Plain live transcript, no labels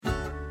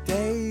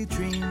coffee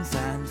dreams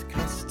and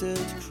custard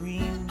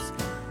creams.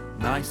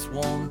 Nice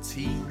warm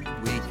tea,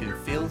 we can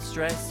feel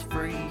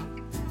stress-free.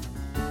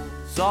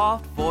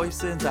 Soft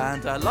voices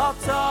and a lot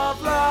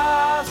of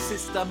laughs.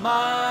 It's the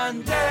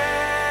Mundane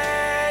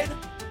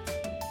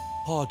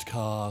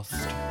Podcast.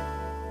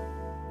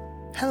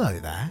 Hello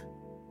there.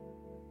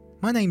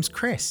 My name's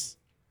Chris.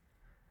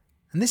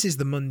 And this is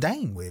The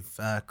Mundane with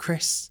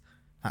Chris,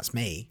 that's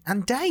me,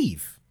 and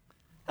Dave.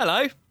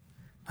 Hello.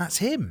 That's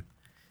him.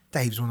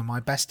 Dave's one of my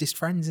bestest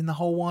friends in the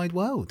whole wide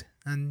world.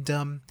 And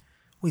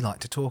we like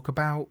to talk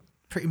about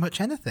pretty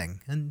much anything.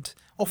 And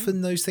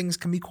often those things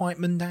can be quite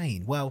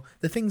mundane. Well,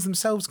 the things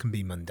themselves can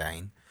be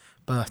mundane.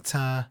 But,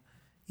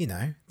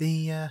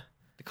 the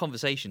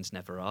conversations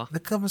never are.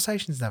 The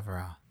conversations never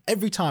are.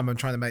 Every time I'm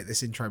trying to make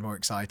this intro more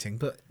exciting.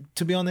 But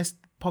to be honest,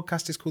 the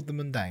podcast is called The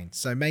Mundane.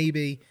 So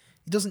maybe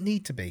it doesn't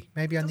need to be.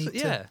 Maybe I need to.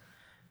 Yeah.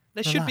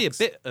 There should be a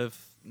bit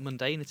of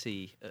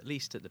mundanity, at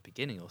least at the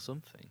beginning or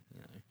something,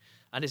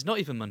 And it's not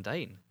even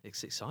mundane.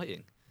 It's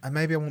exciting. And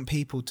maybe I want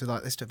people to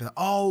like this to be like,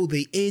 oh,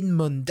 the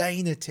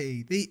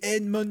in-mundanity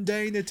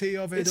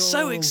of it It's all.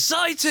 so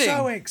exciting.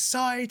 So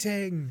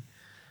exciting.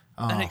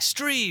 And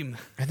extreme.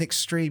 An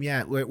extreme,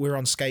 yeah. We're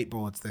on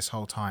skateboards this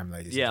whole time,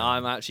 ladies and Yeah,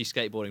 gentlemen. I'm actually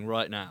skateboarding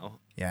right now.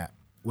 Yeah,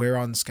 we're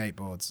on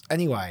skateboards.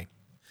 Anyway,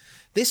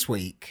 this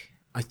week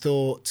I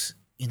thought,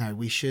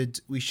 we should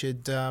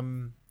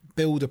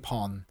build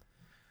upon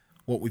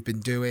what we've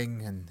been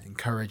doing and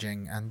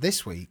encouraging. And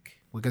this week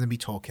we're going to be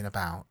talking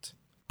about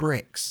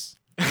bricks.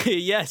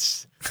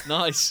 Yes.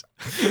 Nice.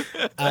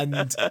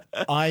 And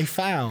I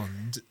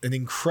found an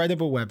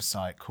incredible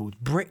website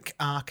called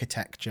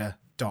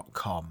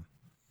brickarchitecture.com.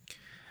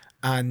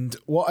 And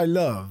what I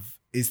love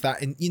is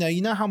that,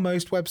 you know how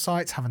most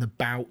websites have an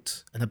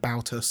about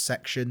us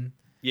section?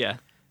 Yeah.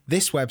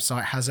 This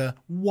website has a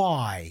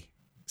why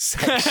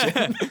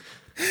section.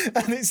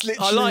 And it's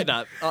literally... I like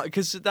that,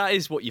 because that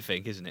is what you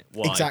think, isn't it?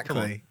 Why?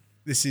 Exactly.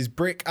 This is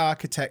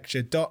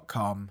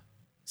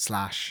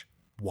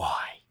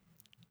brickarchitecture.com/why.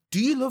 Do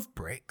you love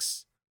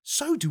bricks?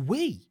 So do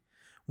we.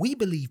 We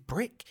believe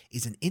brick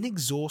is an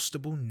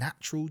inexhaustible,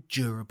 natural,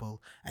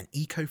 durable, and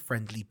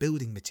eco-friendly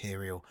building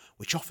material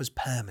which offers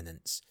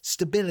permanence,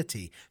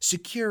 stability,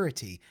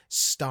 security,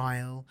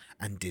 style,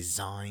 and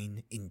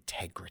design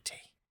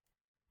integrity.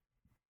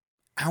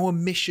 Our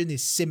mission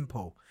is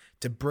simple: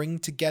 to bring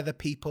together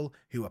people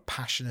who are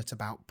passionate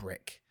about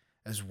brick,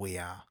 as we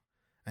are,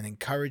 and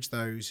encourage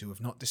those who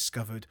have not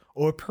discovered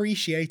or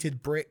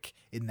appreciated brick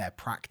in their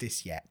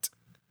practice yet.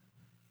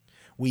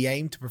 We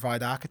aim to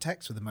provide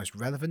architects with the most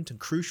relevant and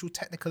crucial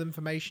technical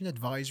information,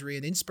 advisory,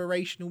 and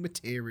inspirational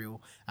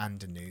material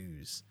and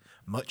news.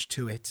 Much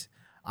to it,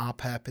 our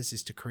purpose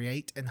is to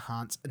create,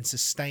 enhance, and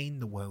sustain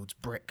the world's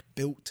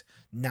brick-built,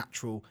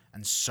 natural,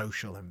 and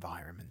social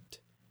environment.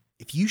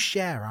 If you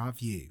share our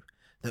view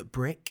that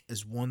brick,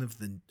 as one of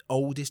the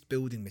oldest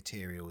building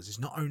materials, is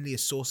not only a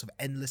source of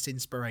endless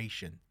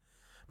inspiration,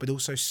 but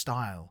also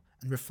style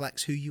and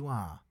reflects who you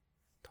are,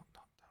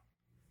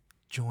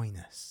 join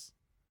us.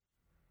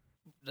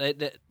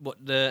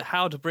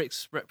 How do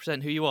bricks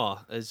represent who you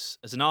are as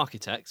an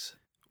architect?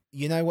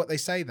 You know what they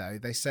say, though?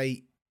 They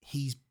say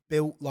he's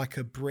built like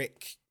a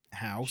brick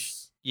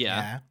house.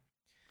 Yeah.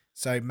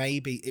 So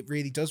maybe it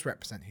really does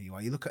represent who you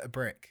are. You look at a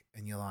brick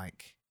and you're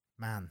like,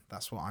 man,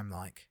 that's what I'm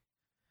like.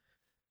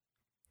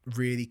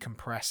 Really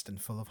compressed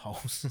and full of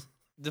holes.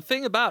 The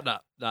thing about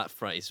that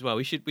phrase, well,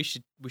 we should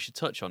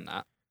touch on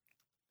that.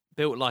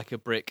 Built like a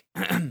brick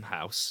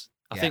house.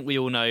 I think we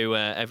all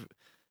know.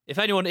 If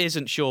anyone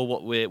isn't sure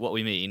what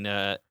we mean,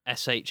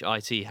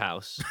 SHIT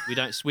house. We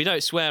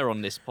don't swear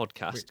on this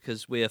podcast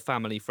because we are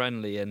family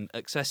friendly and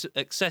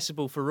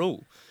accessible for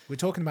all. We're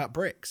talking about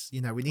bricks.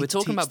 We're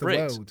talking about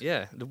bricks. World.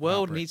 Yeah, the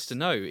world needs to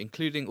know,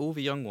 including all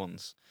the young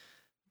ones.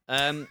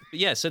 But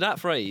yeah, so that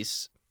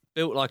phrase,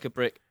 built like a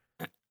brick.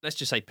 Let's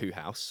just say poo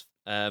house.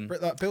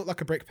 Built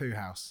like a brick poo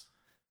house.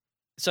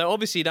 So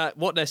obviously that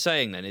what they're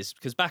saying then is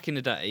because back in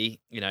the day,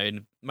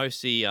 in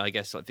mostly I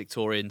guess like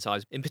Victorian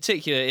times, in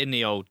particular in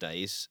the old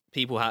days,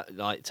 people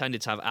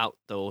tended to have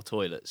outdoor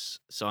toilets.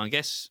 So I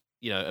guess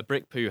a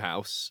brick poo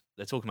house.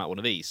 They're talking about one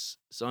of these.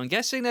 So I'm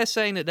guessing they're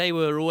saying that they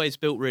were always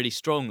built really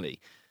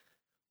strongly.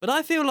 But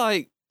I feel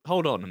like,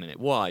 hold on a minute,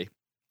 why?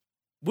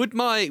 Would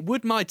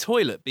my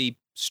toilet be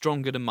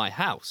stronger than my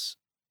house?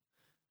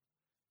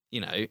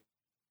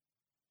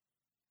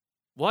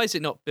 Why is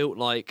it not built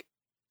like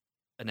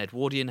an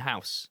Edwardian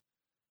house?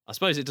 I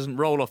suppose it doesn't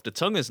roll off the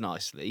tongue as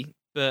nicely,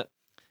 but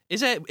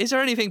is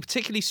there anything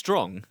particularly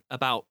strong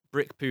about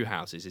brick poo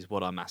houses is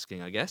what I'm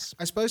asking, I guess.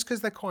 I suppose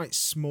because they're quite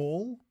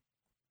small.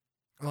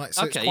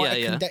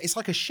 It's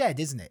like a shed,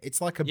 isn't it?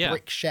 It's like a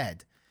brick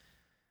shed.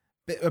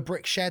 A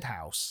brick shed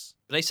house.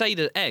 But they say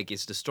that egg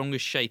is the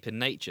strongest shape in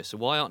nature, so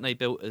why aren't they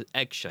built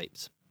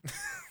egg-shaped?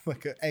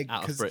 Like an egg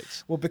out of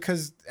bricks? Well,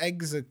 because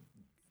eggs are...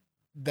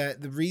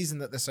 The reason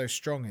that they're so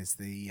strong is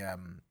the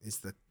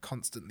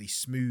constantly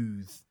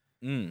smooth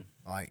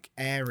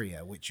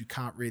area which you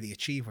can't really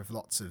achieve with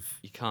lots of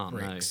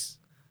bricks.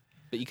 No.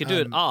 But you could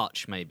do an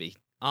arch maybe.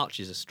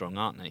 Arches are strong,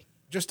 aren't they?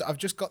 I've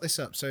just got this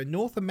up. So in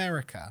North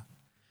America,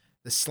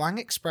 the slang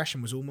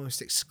expression was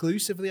almost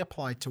exclusively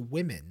applied to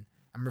women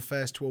and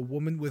refers to a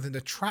woman with an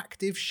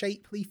attractive,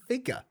 shapely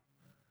figure.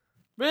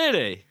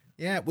 Really?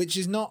 Yeah, which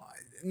is not.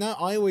 No,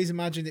 I always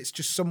imagine it's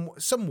just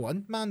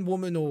someone, man,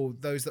 woman, or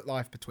those that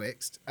life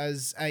betwixt,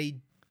 as a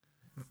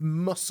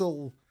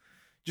muscle,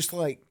 just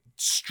like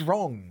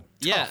strong.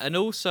 Yeah, tough. and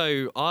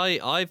also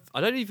I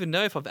don't even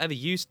know if I've ever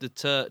used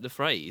the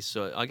phrase.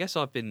 So I guess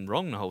I've been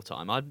wrong the whole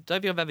time. I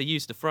don't think I've ever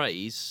used the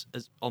phrase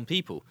on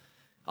people.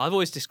 I've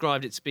always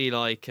described it to be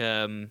like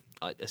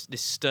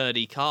this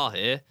sturdy car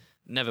here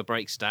never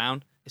breaks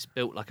down. It's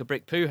built like a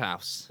brick poo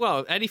house.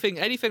 Well, anything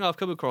I've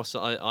come across that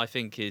I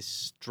think is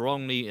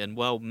strongly and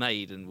well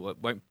made and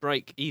won't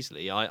break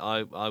easily,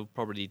 I'll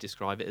probably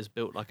describe it as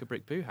built like a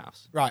brick poo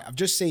house. Right, I've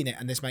just seen it,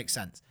 and this makes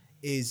sense.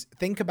 Is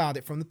think about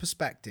it from the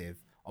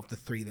perspective of the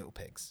Three Little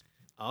Pigs.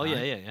 Oh,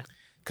 right? yeah.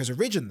 Because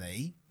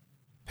originally,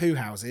 poo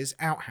houses,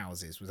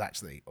 outhouses was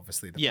actually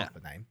obviously the proper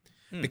name.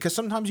 Because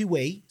sometimes you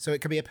wee, so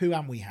it could be a poo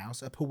and wee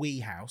house, a poo-wee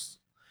house,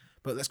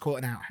 but let's call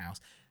it an outhouse.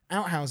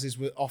 Outhouses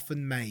were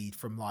often made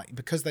from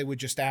because they were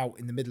just out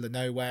in the middle of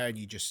nowhere and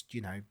you just,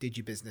 did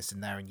your business in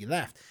there and you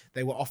left.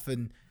 They were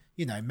often,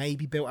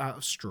 maybe built out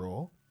of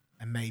straw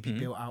and maybe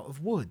built out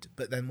of wood.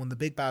 But then when the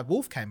big bad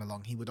wolf came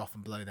along, he would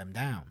often blow them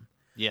down.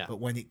 Yeah. But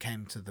when it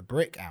came to the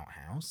brick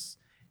outhouse,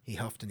 he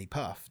huffed and he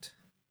puffed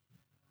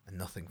and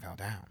nothing fell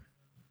down.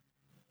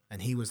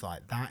 And he was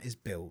like, that is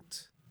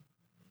built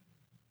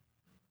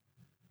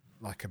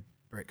like a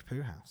brick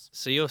poo house.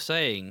 So you're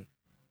saying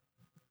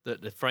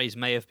that the phrase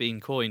may have been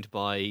coined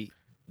by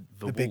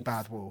the wolf, big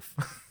bad wolf.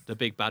 The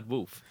big bad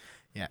wolf.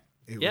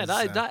 Yeah.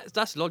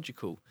 That's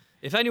logical.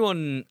 If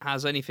anyone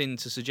has anything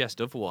to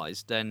suggest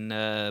otherwise,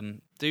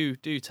 then do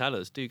tell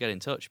us. Do get in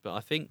touch. But I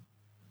think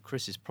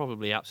Chris is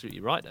probably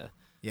absolutely right there.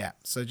 Yeah.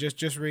 So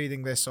just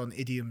reading this on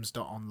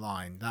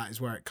idioms.online, that is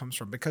where it comes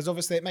from. Because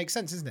obviously it makes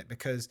sense, isn't it?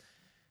 Because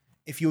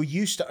if you're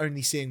used to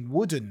only seeing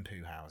wooden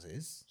poo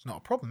houses, it's not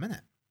a problem, isn't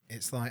it?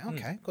 It's like,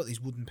 okay, got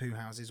these wooden poo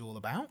houses all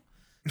about.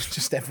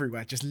 Just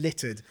everywhere, just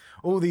littered.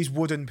 All these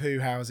wooden poo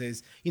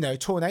houses.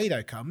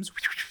 Tornado comes.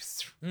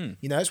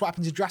 It's what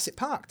happens in Jurassic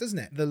Park, doesn't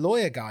it? The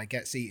lawyer guy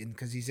gets eaten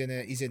because he's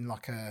in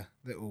like a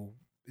little.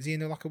 Is he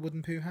in like a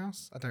wooden poo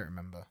house? I don't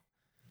remember.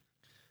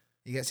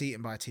 He gets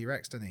eaten by a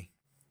T-Rex, doesn't he?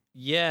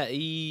 Yeah,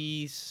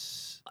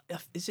 he's.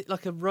 Is it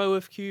like a row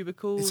of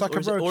cubicles? It's like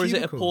a row of cubicles. Or is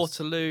it a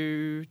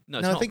portaloo? No,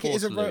 it's not I think it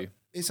is a row.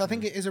 I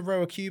think Mm. it is a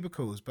row of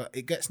cubicles, but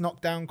it gets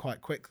knocked down quite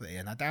quickly,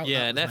 and I doubt.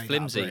 Yeah, that was they're made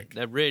flimsy. Out of brick.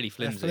 They're really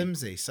flimsy. They're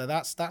flimsy. So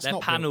that's they're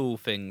not panel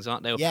things,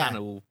 aren't they? Or Yeah,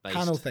 panel based.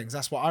 panel things.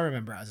 That's what I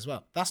remember it as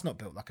well. That's not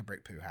built like a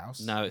brick poo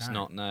house. No, it's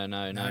not. No.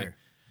 No. Do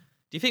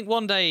you think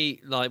one day,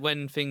 like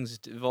when things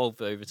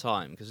evolve over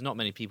time, because not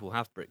many people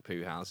have brick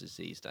poo houses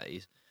these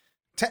days?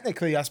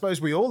 Technically, I suppose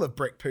we all have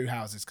brick poo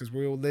houses because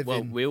we all live Well,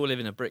 in. we all live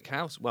in a brick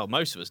house. Well,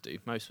 most of us do.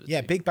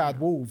 Yeah, big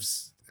bad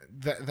wolves.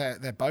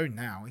 They're boned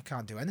now. He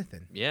can't do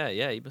anything. Yeah,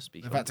 he must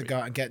be. They've had to go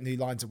out and get new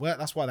lines of work.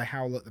 That's why they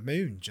howl at the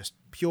moon. Just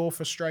pure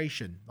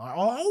frustration. Like,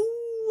 I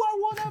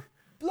want to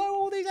blow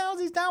all these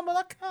houses down, but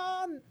I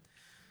can't.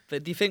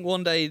 But do you think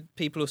one day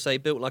people will say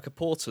built like a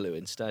portaloo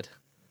instead?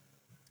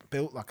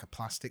 Built like a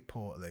plastic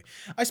portaloo.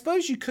 I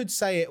suppose you could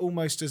say it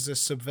almost as a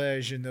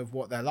subversion of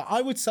what they're like.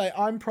 I would say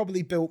I'm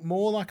probably built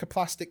more like a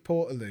plastic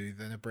portaloo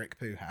than a brick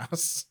poo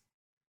house.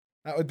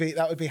 That would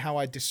be how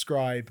I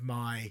describe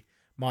my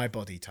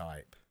body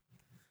type.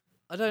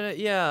 I don't know.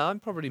 Yeah, I'm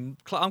probably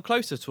I'm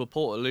closer to a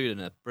portaloo than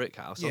a brick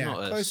house. I'm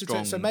not a closer strong,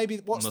 to it. So maybe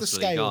what's the muscly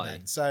scale guy.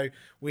 then? So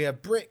we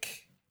have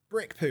brick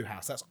poo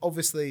house. That's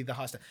obviously the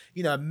highest.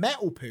 A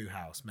metal poo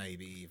house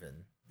maybe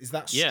even. Is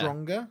that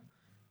stronger?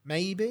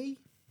 Maybe.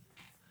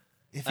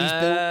 If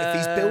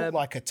he's built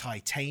like a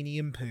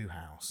titanium poo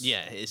house.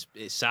 Yeah,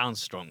 it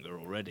sounds stronger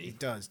already. It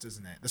does,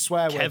 doesn't it? The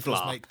swear word does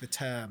Kevlar. make the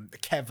term the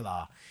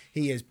Kevlar.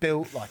 He is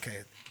built like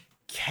a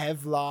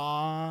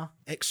Kevlar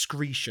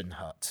excretion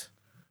hut.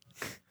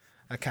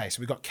 Okay, so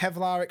we've got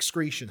Kevlar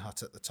excretion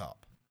hut at the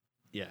top.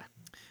 Yeah.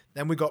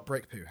 Then we've got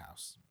brick poo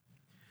house.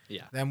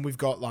 Yeah. Then we've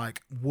got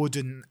like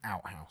wooden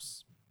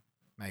outhouse.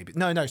 Maybe.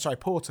 No, sorry,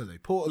 portaloo.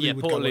 Portaloo Yeah,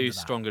 would go under portaloo's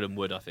that. stronger than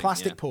wood, I think.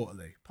 Plastic yeah.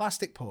 portaloo.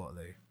 Plastic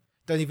portaloo.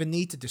 Don't even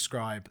need to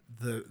describe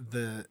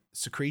the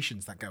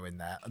secretions that go in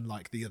there,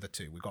 unlike the other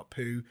two. We've got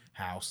poo,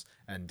 house,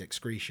 and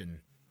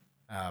excretion.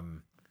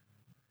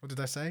 What did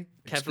I say?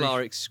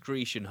 Kevlar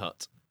excretion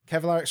hut.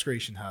 Kevlar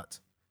excretion hut.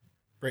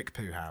 Brick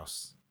poo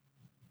house.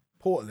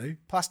 Portaloo.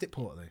 Plastic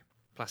portaloo.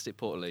 Plastic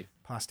portaloo.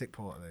 Plastic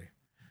portaloo.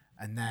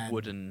 And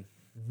then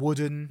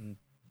Wooden.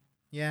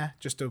 Yeah,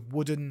 just a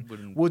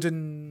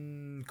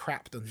wooden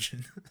crap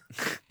dungeon.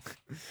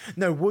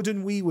 No,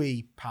 wooden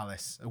wee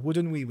palace. A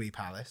wooden wee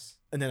palace.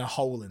 And then a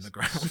hole in the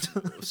ground.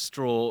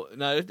 Straw.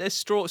 No, there's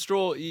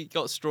straw. You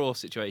got straw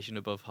situation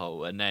above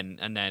hole, and then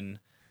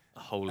a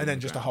hole. And then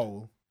just a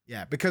hole.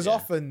 Yeah, because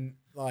often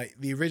like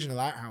the original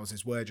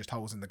outhouses were just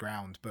holes in the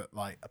ground, but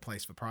like a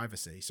place for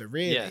privacy. So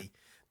really,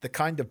 the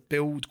kind of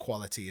build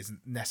quality isn't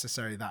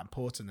necessarily that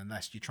important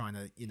unless you're trying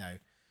to,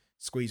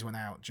 squeeze one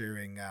out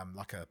during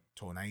like a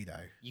tornado.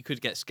 You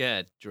could get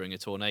scared during a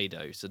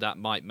tornado, so that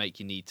might make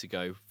you need to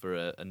go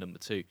for a number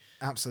 2.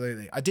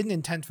 Absolutely. I didn't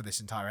intend for this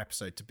entire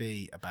episode to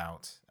be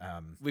about...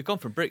 We've gone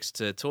from bricks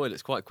to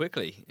toilets quite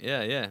quickly.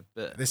 Yeah.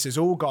 But this has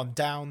all gone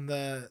down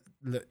the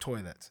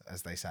toilet,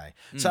 as they say.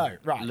 So,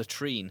 right.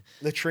 Latrine.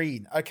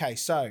 Okay,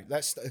 so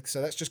let's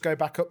just go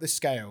back up this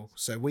scale.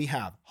 So we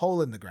have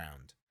hole in the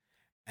ground,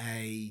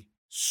 a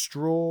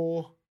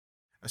straw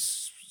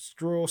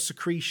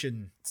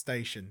secretion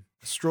station.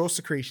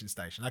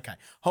 Okay,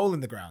 hole in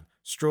the ground,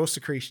 straw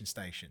secretion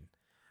station,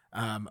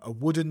 a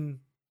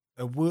wooden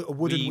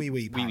wee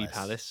wee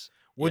palace.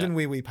 Wooden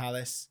wee wee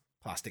palace,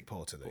 plastic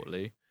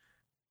portaloo.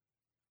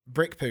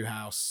 Brick poo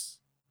house,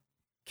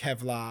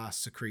 Kevlar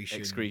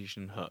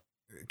excretion hut.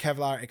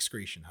 Kevlar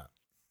excretion hut.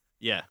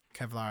 Yeah.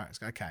 Kevlar.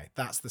 Okay,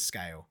 that's the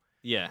scale.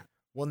 Yeah.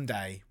 One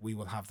day we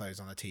will have those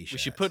on a t-shirt. We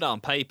should put that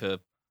on paper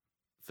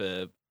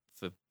for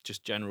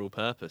just general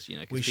purpose, you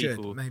know. We should.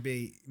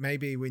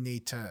 Maybe we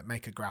need to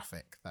make a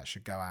graphic that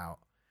should go out.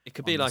 It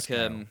could be like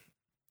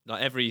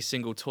every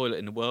single toilet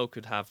in the world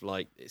could have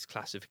like its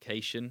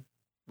classification.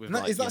 With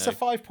that's a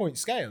 5-point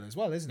scale as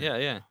well, isn't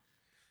it?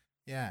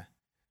 Yeah.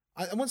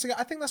 And once again,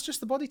 I think that's just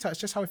the body type.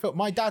 It's just how I felt.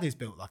 My dad is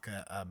built like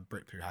a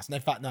brick poo house. And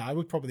in fact, no, I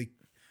would probably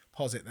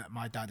posit that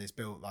my dad is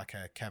built like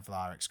a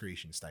Kevlar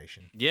excretion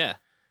station. Yeah.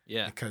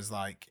 Because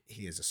like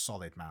he is a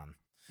solid man.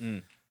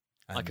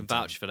 I can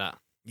vouch for that.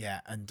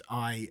 Yeah, and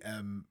I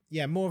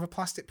more of a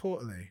plastic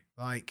portaloo.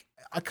 Like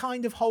I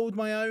kind of hold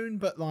my own,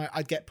 but like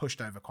I'd get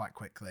pushed over quite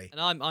quickly. And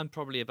I'm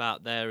probably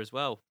about there as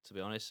well, to be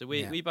honest. So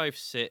we both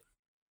sit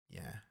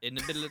in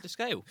the middle of the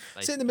scale.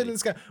 Basically. Sit in the middle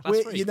of the scale.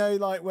 You know,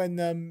 like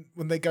when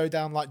they go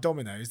down like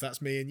dominoes,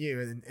 that's me and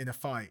you in a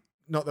fight.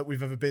 Not that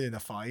we've ever been in a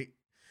fight.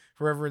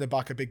 If we're ever in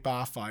a big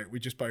bar fight, we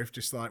just both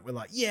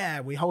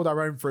we hold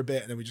our own for a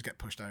bit and then we just get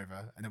pushed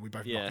over and then we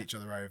both knock each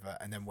other over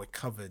and then we're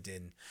covered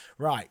in.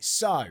 Right,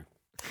 so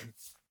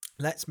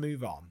let's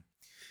move on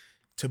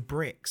to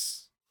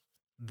bricks.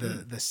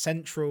 The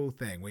central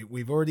thing.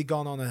 We've already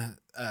gone on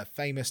a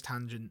famous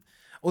tangent.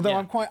 Although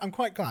I'm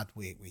quite glad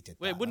we did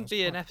that. Well, it wouldn't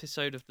be an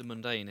episode of The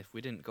Mundane if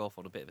we didn't go off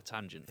on a bit of a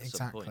tangent at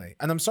some point. Exactly.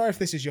 And I'm sorry if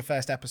this is your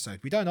first episode.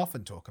 We don't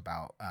often talk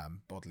about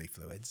bodily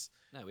fluids.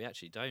 No, we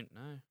actually don't.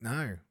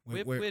 No.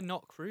 We're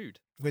not crude.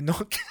 We're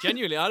not.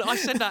 Genuinely, I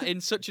said that in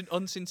such an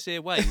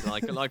unsincere way,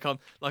 like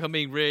I'm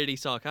being really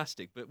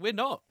sarcastic, but we're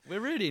not. We're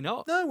really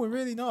not. No, we're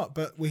really not.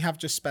 But we have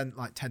just spent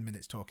like 10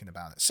 minutes talking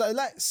about it. So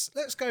let's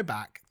go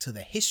back to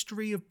the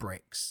history of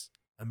bricks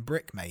and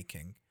brick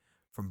making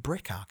from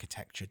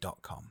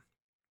brickarchitecture.com.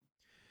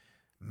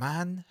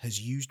 Man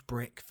has used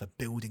brick for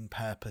building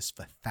purpose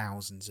for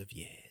thousands of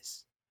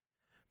years.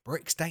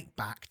 Bricks date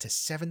back to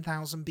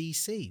 7000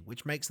 BC,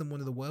 which makes them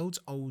one of the world's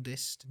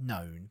oldest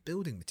known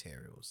building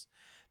materials.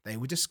 They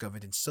were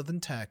discovered in southern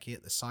Turkey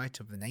at the site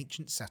of an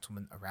ancient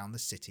settlement around the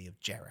city of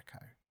Jericho.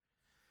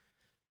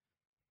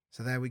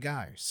 So there we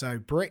go. So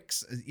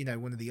bricks,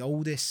 one of the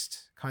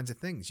oldest kinds of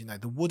things.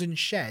 The wooden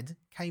shed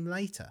came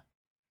later,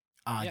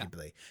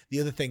 arguably. Yeah.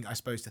 The other thing I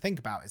suppose to think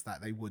about is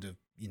that they would have,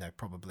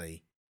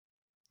 probably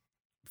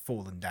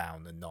fallen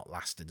down and not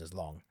lasted as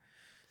long.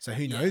 So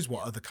who knows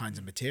what other kinds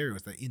of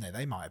materials that,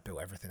 they might have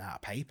built everything out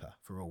of paper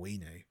for all we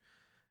knew.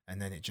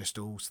 And then it just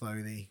all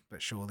slowly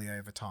but surely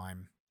over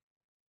time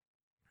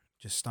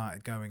just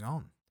started going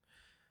on.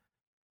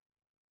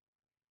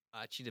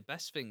 Actually, the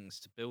best things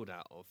to build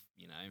out of,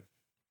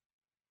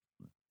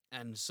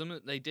 and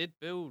they did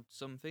build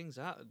some things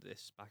out of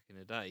this back in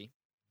the day.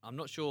 I'm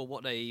not sure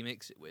what they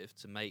mix it with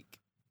to make,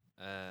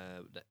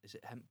 is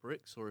it hemp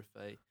bricks or if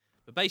they...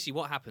 But basically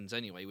what happens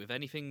anyway with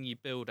anything you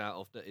build out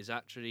of that is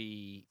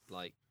actually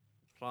like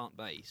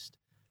plant-based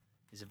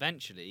is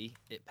eventually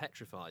it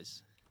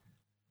petrifies.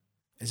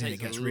 As in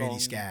it gets really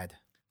scared.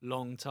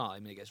 Long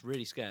time, and it gets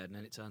really scared and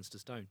then it turns to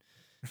stone.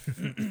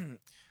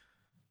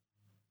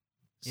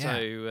 Yeah.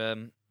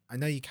 So I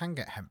know you can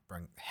get hemp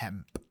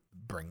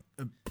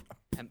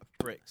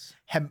bricks.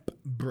 Hemp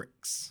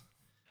bricks.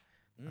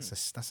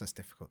 That's a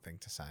difficult thing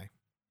to say.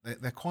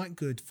 They're quite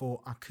good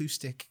for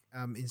acoustic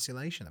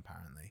insulation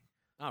apparently.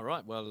 Oh,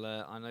 right. Well,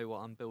 I know what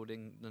I'm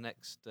building the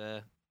next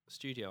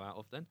studio out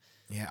of then.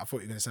 Yeah, I thought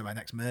you were going to say my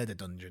next murder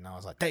dungeon. I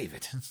was like,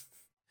 David.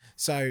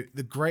 So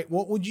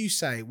what would you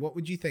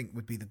think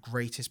would be the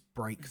greatest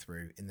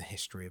breakthrough in the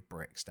history of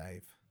bricks,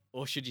 Dave?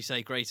 Or should you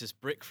say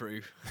greatest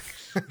breakthrough?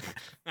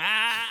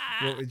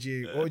 What would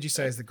you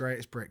say is the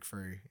greatest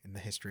breakthrough in the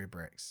history of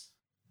bricks?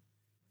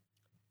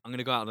 I'm going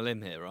to go out on a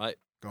limb here, right?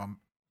 Go on.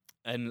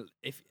 And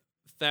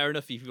fair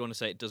enough if you want to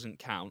say it doesn't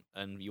count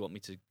and you want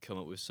me to come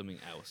up with something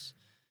else.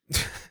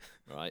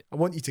 Right. I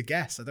want you to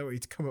guess. I don't want you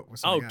to come up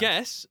with something else.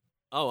 Guess?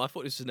 Oh, I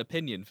thought this was an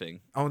opinion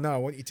thing. Oh, no, I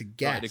want you to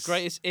guess. Right, the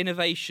greatest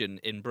innovation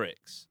in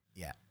bricks.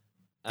 Yeah.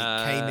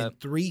 It came in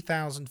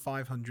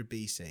 3500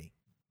 BC.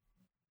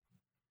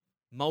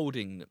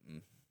 Moulding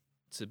them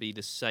to be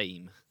the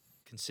same,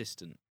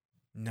 consistent.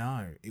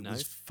 No, it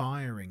was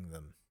firing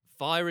them.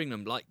 Firing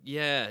them,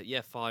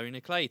 firing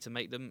the clay to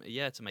make them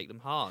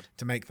hard.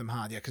 To make them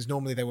hard, yeah, because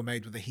normally they were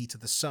made with the heat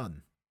of the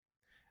sun.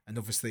 And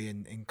obviously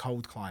in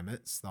cold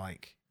climates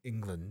like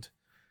England,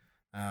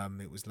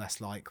 it was less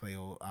likely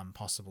or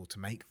possible to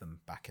make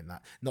them back in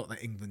that. Not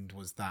that England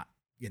was that,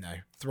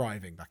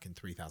 thriving back in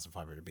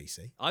 3500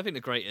 BC. I think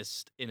the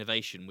greatest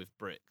innovation with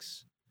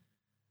bricks,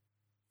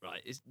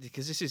 right, is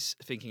because this is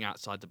thinking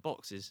outside the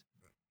box, is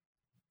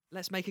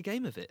let's make a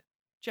game of it.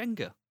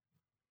 Jenga.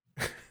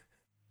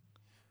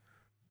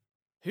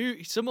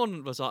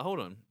 Someone was like,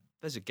 hold on,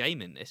 there's a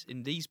game in this.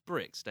 In these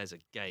bricks, there's a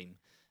game.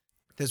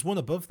 There's one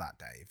above that,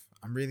 Dave.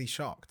 I'm really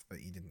shocked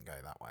that you didn't go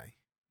that way.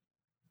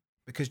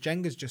 Because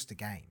Jenga's just a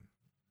game.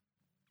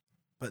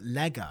 But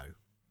Lego.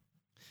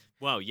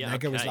 Well, yeah.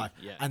 Lego is okay, life.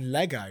 yeah. And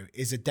Lego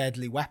is a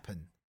deadly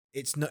weapon.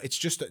 It's not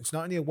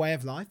only a way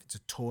of life, it's a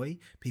toy.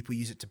 People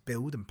use it to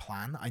build and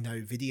plan. I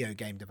know video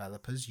game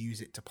developers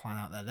use it to plan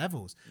out their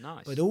levels.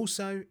 Nice. But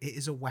also it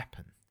is a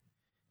weapon.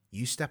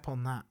 You step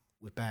on that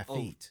with bare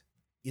feet.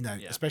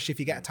 Especially if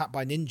you get attacked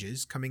by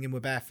ninjas coming in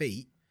with bare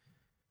feet.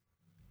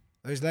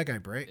 Those Lego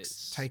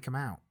bricks, take them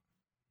out.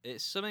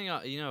 It's something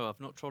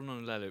I've not trodden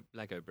on a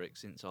Lego brick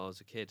since I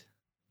was a kid.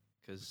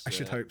 Cause, I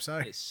should hope so.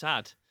 It's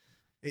sad.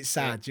 It's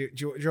sad. Do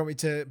you want me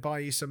to buy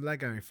you some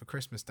Lego for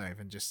Christmas, Dave,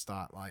 and just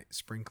start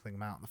sprinkling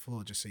them out on the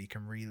floor just so you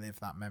can relive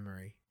that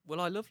memory? Well,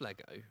 I love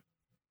Lego,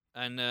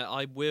 and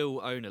I will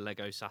own a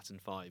Lego Saturn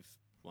V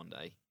one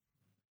day.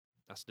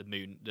 That's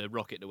the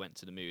rocket that went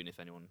to the moon,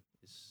 if anyone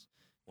is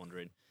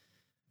wondering.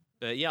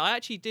 But yeah, I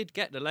actually did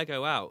get the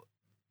Lego out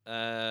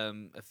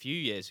a few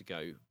years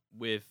ago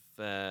with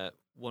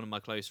one of my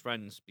close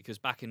friends, because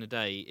back in the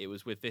day it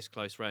was with this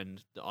close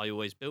friend that I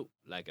always built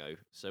Lego.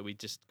 So we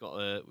just got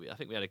I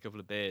think we had a couple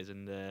of beers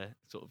and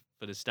sort of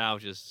for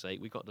nostalgia's sake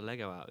we got the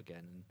Lego out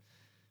again and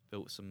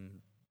built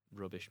some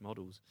rubbish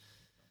models.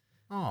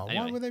 Oh,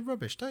 anyway. Why were they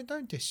rubbish?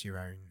 Don't diss your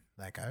own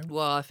Lego.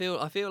 Well, I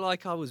feel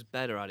like I was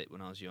better at it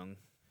when I was young.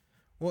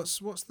 What's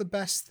the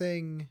best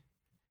thing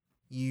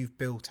you've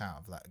built out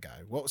of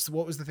Lego?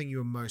 What was the thing you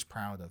were most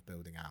proud of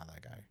building out of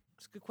Lego?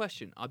 It's a good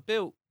question. I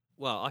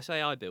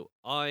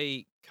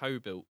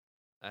co-built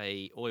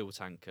a oil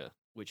tanker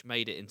which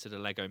made it into the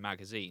Lego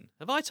magazine.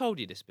 Have I told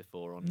you this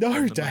before?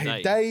 No,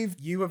 Dave. Dave,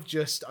 you have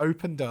just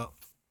opened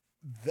up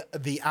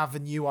the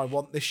avenue I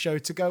want this show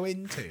to go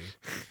into.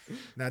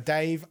 Now,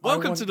 Dave,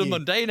 welcome to the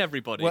mundane,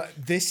 everybody. Well,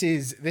 this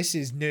is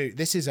new.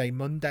 This is a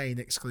mundane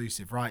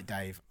exclusive, right,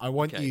 Dave? I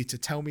want you to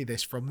tell me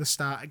this from the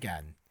start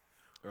again.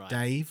 Right.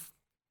 Dave,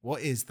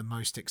 what is the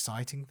most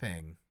exciting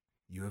thing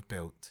you have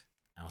built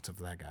out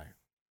of Lego?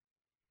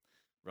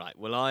 Right.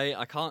 Well,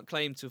 I can't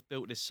claim to have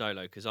built this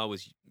solo because I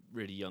was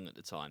really young at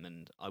the time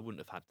and I wouldn't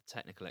have had the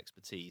technical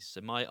expertise.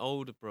 So my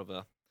older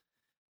brother,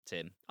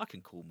 Tim, I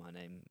can call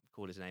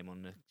his name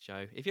on the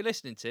show. If you're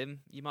listening,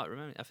 Tim, you might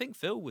remember. I think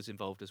Phil was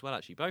involved as well,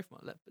 actually.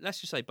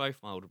 Let's just say both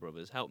my older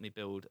brothers helped me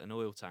build an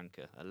oil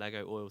tanker, a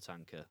Lego oil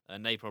tanker,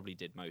 and they probably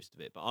did most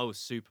of it, but I was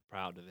super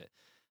proud of it.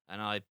 And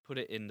I put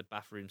it in the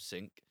bathroom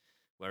sink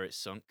where it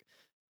sunk,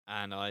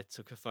 and I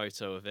took a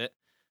photo of it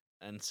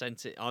and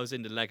sent it. I was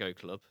in the Lego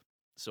club.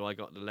 So I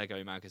got the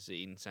Lego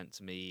magazine sent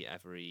to me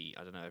every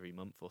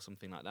month or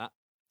something like that.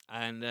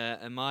 And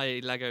my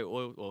Lego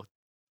oil, or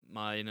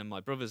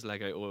my brother's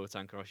Lego oil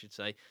tanker, I should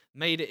say,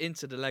 made it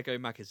into the Lego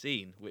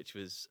magazine, which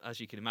was,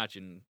 as you can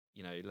imagine,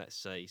 let's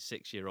say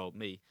 6-year-old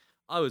me,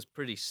 I was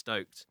pretty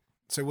stoked.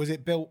 So was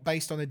it built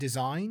based on a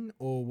design,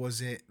 or was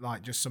it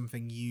like just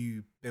something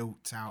you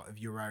built out of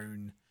your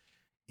own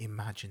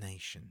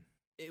imagination?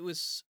 It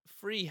was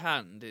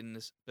freehand in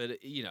this, but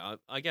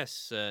I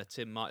guess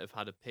Tim might have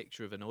had a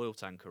picture of an oil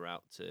tanker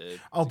out to.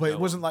 Oh, but it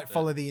wasn't like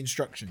follow the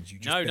instructions. You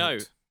just no.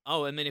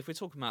 Oh, I mean, if we're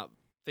talking about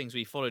things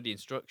we follow the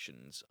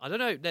instructions, I don't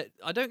know.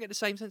 I don't get the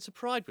same sense of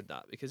pride with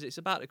that because it's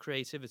about the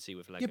creativity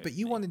with Lego. Yeah, but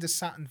you wanted a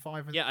Saturn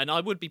V. Yeah, and I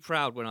would be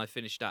proud when I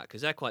finished that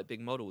because they're quite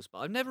big models. But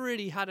I've never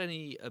really had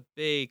a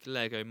big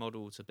Lego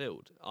model to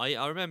build.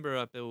 I remember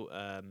I built.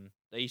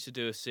 They used to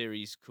do a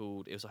series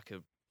called. It was like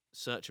a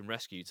search and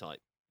rescue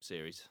type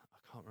series.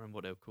 I can't remember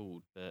what they were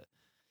called, but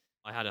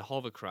I had a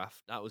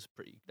hovercraft. That was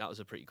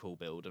a pretty cool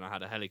build, and I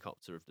had a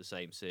helicopter of the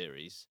same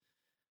series.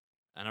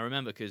 And I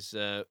remember because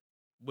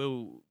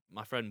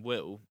my friend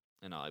Will,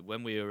 and I,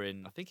 when we were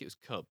in, I think it was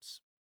Cubs,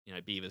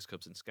 Beavers,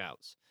 Cubs, and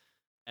Scouts.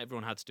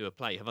 Everyone had to do a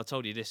play. Have I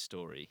told you this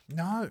story?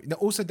 No.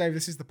 Also, Dave,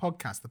 this is the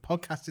podcast. The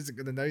podcast isn't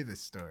going to know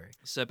this story.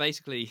 So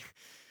basically,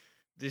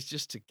 this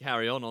just to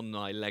carry on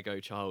my Lego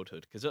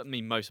childhood, because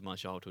most of my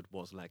childhood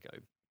was Lego,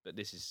 but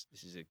this is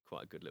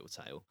quite a good little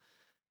tale.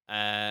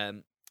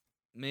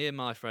 Me and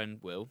my friend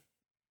Will,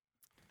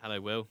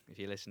 hello Will, if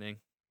you're listening,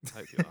 I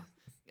hope you are.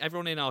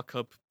 Everyone in our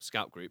Cub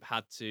Scout group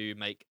had to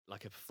make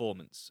like a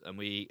performance, and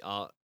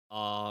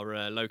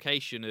our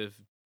location of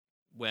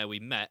where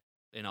we met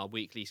in our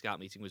weekly Scout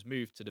meeting was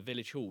moved to the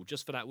village hall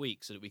just for that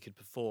week, so that we could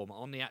perform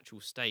on the actual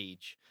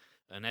stage,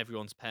 and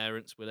everyone's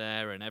parents were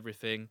there and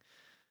everything.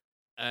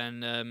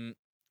 And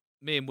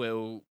me and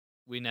Will,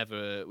 we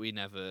never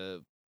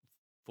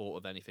thought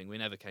of anything. We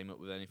never came up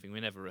with anything. We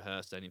never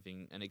rehearsed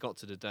anything. And it got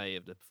to the day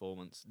of the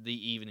performance, the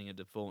evening of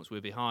the performance. We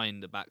were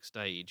behind the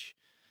backstage,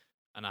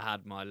 and I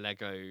had my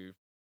Lego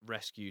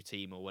rescue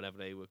team or whatever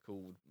they were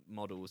called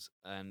models,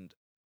 and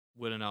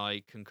Will and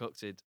I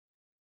concocted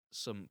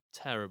some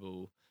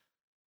terrible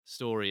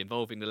story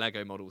involving the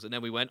Lego models, and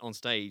then we went on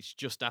stage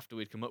just after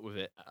we'd come up with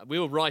it. We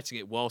were writing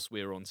it whilst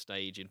we were on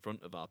stage in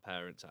front of our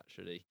parents,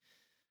 actually,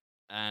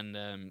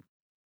 and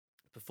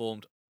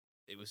performed.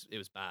 It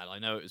was bad. I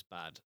know it was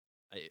bad.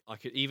 I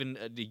could, even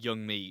the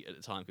young me at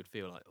the time, could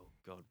feel like, oh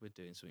God, we're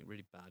doing something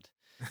really bad.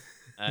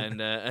 and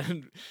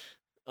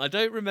I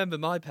don't remember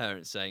my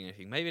parents saying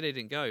anything. Maybe they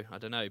didn't go. I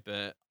don't know.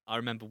 But I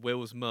remember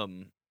Will's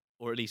mum,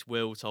 or at least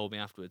Will told me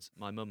afterwards,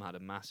 my mum had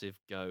a massive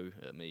go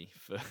at me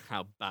for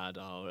how bad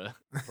our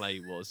play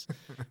was,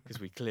 because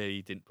we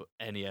clearly didn't put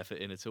any effort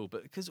in at all.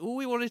 But because all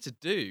we wanted to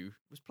do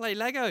was play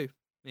Lego,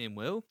 me and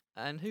Will.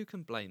 And who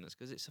can blame us?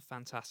 Because it's a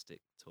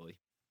fantastic toy,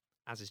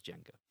 as is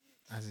Jenga.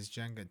 As is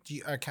Jenga.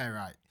 Okay,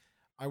 right.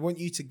 I want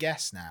you to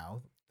guess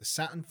now, the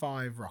Saturn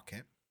V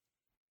rocket.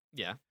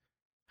 Yeah.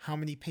 How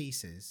many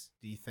pieces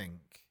do you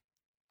think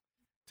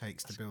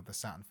takes to build the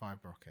Saturn V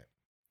rocket?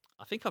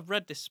 I think I've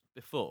read this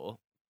before,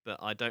 but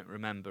I don't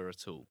remember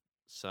at all.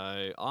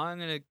 So I'm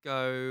going to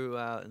go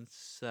out and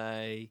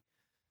say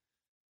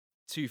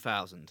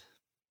 2,000.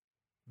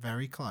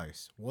 Very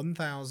close.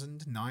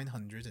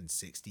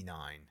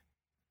 1,969.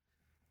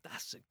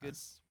 That's a good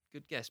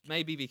guess.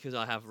 Maybe because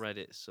I have read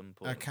it at some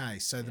point. Okay,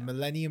 so the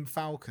Millennium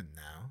Falcon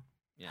now.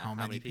 Yeah. How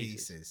many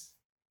pieces?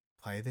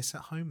 Play this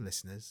at home,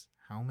 listeners.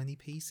 How many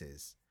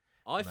pieces?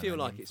 I feel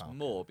like Millennium it's Falcon.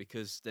 more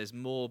because there's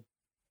more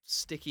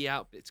sticky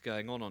out bits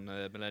going on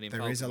the Millennium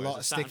Falcon. There is a lot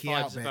of sticky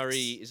out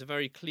bits. It's a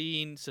very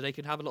clean, so they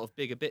can have a lot of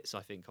bigger bits,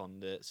 I think,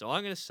 on the. So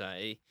I'm going to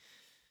say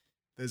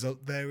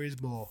there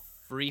is more.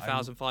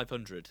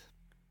 3,500.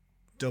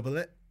 Double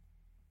it.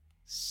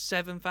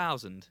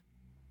 7,000.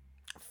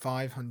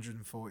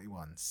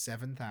 541.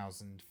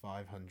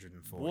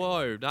 7,541.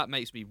 Whoa, that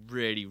makes me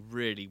really,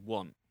 really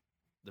want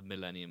the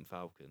Millennium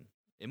Falcon.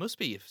 It must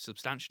be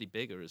substantially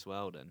bigger as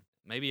well then.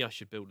 Maybe I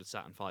should build a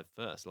Saturn V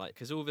first,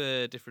 because all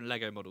the different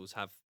Lego models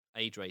have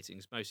age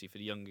ratings, mostly for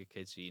the younger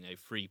kids,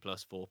 3+,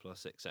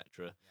 4+,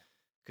 etc.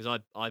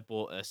 Because I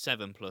bought a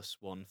 7+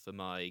 one for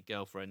my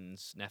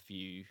girlfriend's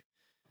nephew,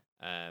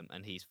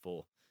 and he's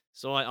 4.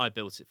 So I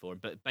built it for him.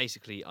 But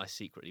basically, I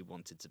secretly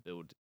wanted to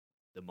build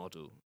the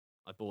model.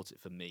 I bought it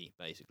for me,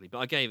 basically. But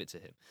I gave it to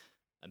him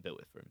and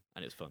built it for him.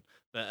 And it was fun.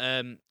 But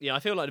I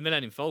feel like the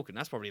Millennium Falcon,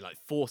 that's probably like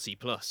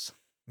 40+.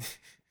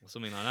 Or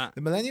something like that.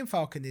 The Millennium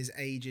Falcon is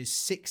ages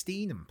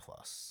 16 and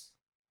plus.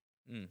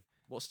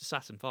 What's the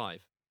Saturn V?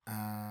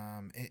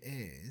 It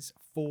is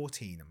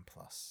 14 and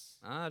plus.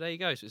 Ah, there you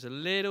go. So it's a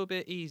little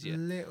bit easier.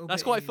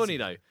 That's bit quite funny,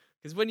 easier. though.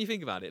 Because when you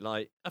think about it,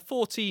 like a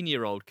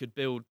 14-year-old could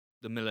build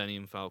the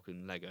Millennium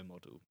Falcon Lego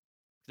model.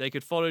 They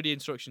could follow the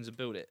instructions and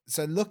build it.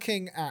 So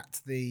looking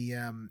at the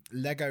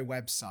Lego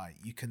website,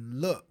 you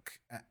can look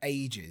at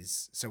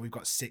ages. So we've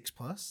got 6+,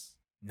 9+,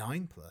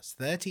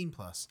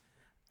 13+,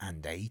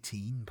 and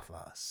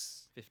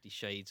 18+. 50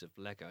 Shades of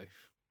Lego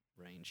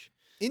range.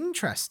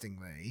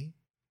 Interestingly,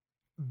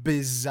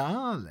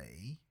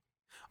 bizarrely,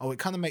 it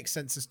kind of makes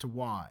sense as to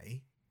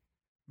why,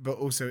 but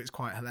also it's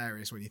quite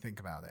hilarious when you think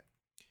about it.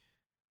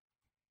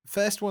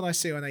 First one I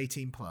see on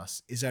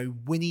 18+ is a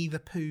Winnie the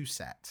Pooh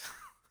set.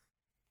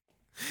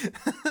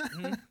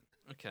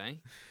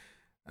 Okay.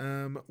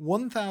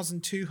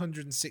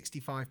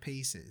 1,265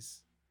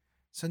 pieces.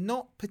 So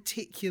not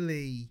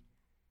particularly,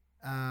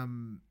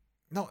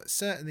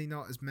 certainly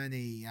not as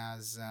many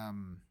as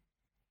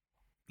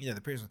the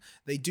previous one.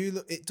 They do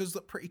look. It does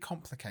look pretty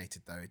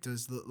complicated though. It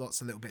does look lots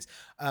of little bits.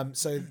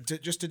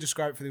 Just to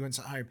describe for the ones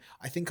at home,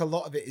 I think a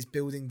lot of it is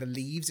building the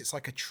leaves. It's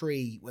like a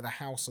tree with a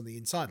house on the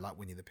inside, like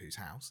Winnie the Pooh's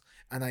house.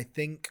 And I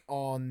think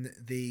on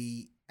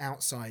the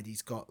outside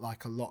he's got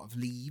like a lot of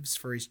leaves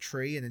for his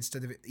tree, and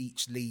instead of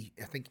each leaf,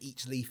 I think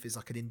each leaf is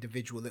like an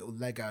individual little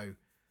Lego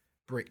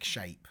brick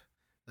shape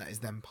that is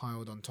then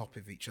piled on top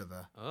of each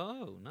other.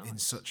 Oh, nice. In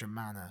such a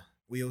manner.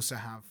 We also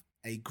have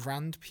a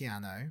grand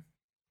piano.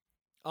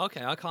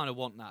 Okay, I kind of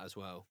want that as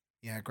well.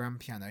 Yeah, grand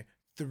piano.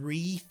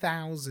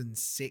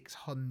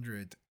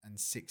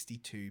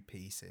 3,662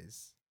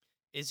 pieces.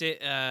 Is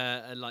it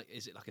like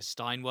a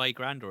Steinway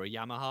grand or a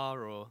Yamaha,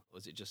 or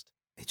is it just?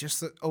 It just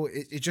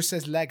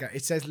says Lego.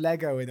 It says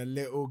Lego in a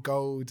little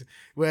gold,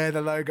 where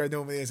the logo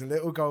normally is, a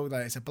little gold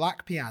there. It's a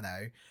black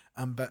piano,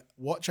 but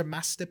watch a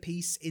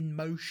masterpiece in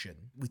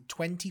motion with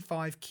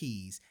 25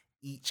 keys,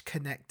 each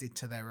connected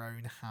to their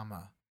own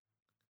hammer.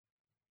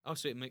 Oh,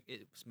 so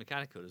it's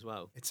mechanical as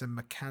well. It's a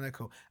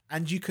mechanical,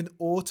 and you can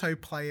auto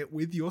play it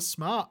with your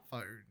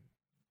smartphone.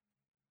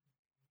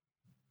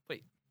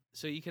 Wait,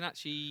 so you can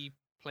actually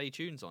play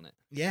tunes on it?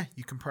 Yeah,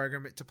 you can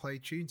program it to play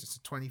tunes. It's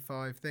a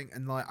 25 thing,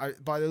 and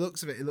by the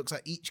looks of it, it looks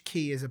like each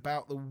key is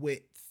about the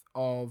width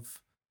of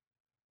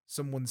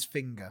someone's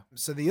finger.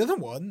 So the other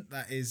one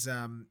that is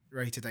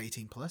rated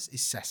 18+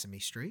 is Sesame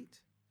Street.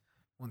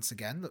 Once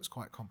again, looks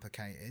quite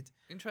complicated.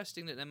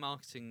 Interesting that they're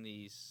marketing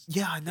these.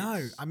 Yeah, I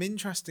know. kids. I'm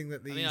interesting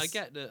that these. I mean, I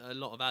get that a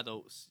lot of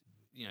adults,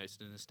 it's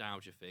the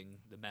nostalgia thing,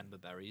 the member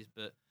berries,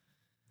 but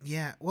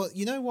Yeah, well,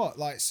 you know what?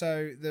 Like,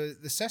 so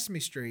the Sesame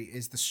Street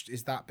is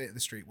is that bit of the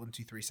street,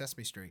 123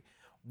 Sesame Street,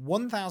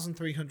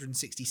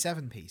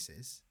 1,367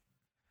 pieces.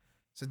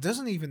 So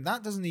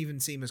that doesn't even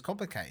seem as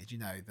complicated. You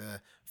know,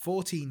 the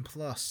 14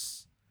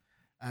 plus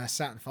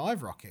Saturn V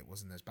rocket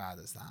wasn't as bad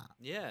as that.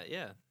 Yeah,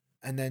 yeah.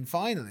 And then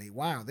finally,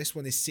 wow, this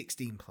one is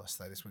 16 plus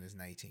though. This one is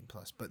an 18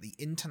 plus. But the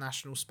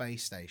International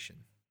Space Station,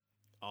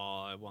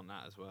 Oh, I want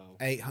that as well.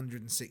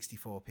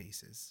 864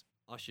 pieces.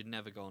 I should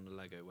never go on the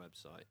Lego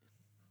website.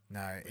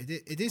 No,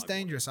 it is I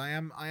dangerous. I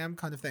am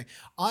kind of thing.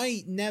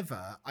 I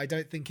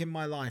don't think in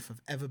my life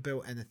have ever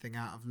built anything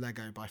out of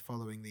Lego by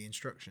following the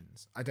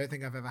instructions. I don't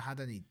think I've ever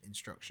had any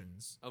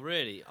instructions. Oh,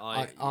 really?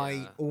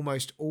 I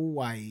almost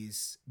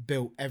always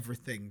built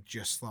everything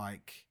just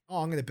like,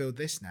 oh, I'm going to build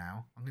this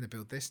now. I'm going to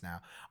build this now.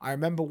 I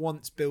remember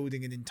once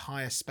building an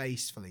entire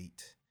space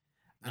fleet,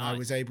 and I Nice.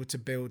 was able to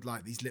build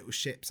like these little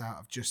ships out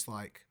of just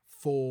like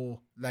 4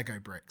 Lego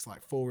bricks,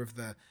 like 4 of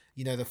the,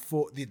 you know,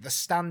 the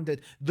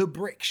standard, the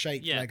brick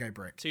shaped Yeah, Lego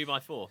brick.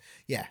 2x4.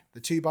 Yeah,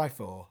 the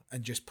 2x4,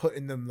 and just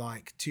putting them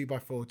like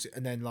 2x4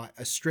 and then like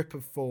a strip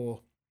of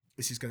 4.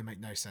 This is going to make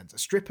no sense. A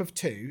strip of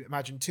 2,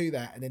 imagine 2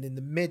 there, and then in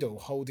the middle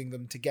holding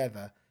them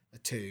together a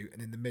 2,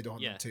 and in the middle on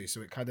Yeah. 2. So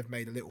it kind of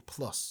made a little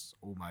plus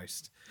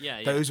almost. Yeah,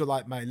 yeah. Those were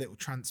like my little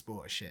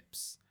transporter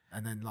ships.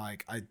 And then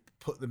like I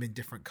put them in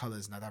different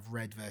colors, and I'd have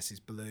red versus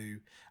blue.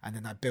 And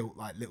then I built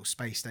like little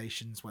space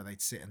stations where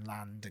they'd sit and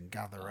land and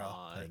gather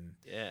up. And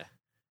Yeah.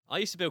 I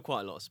used to build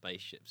quite a lot of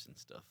spaceships and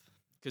stuff.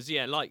 Because,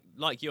 yeah, like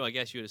you, I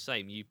guess you were the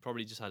same. You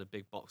probably just had a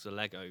big box of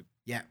Lego.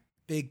 yeah,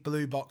 big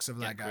blue box of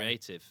Get Lego.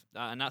 creative.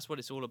 And that's what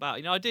it's all about.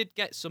 You know, I did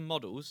get some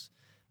models,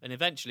 and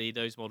eventually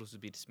those models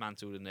would be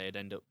dismantled and they'd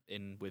end up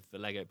in with the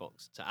Lego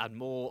box to add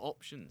more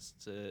options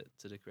to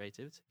the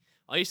creativity.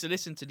 I used to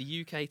listen to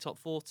the UK Top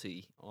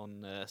 40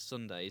 on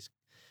Sundays.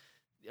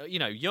 You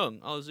know,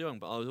 I was young,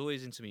 but I was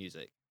always into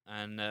music.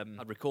 And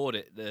I'd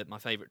record my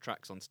favourite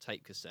tracks onto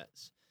tape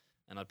cassettes,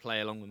 and I'd play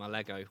along with my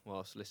Lego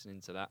whilst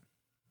listening to that.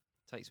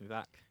 Takes me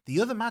back.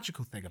 The other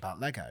magical thing about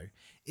Lego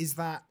is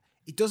that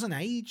it doesn't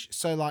age.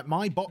 So like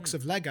my box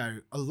of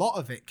Lego, a lot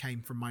of it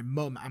came from my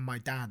mum and my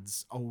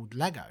dad's old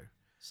Lego.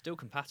 Still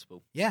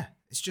compatible. Yeah,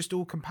 it's just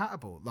all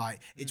compatible. Like,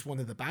 it's one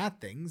of the bad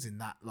things in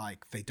that,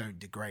 like, they don't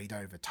degrade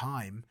over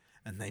time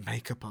and they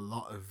make up a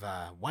lot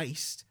of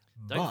waste.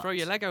 Don't throw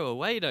your Lego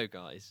away, though,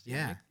 guys.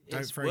 Yeah,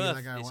 don't It's throw your worth-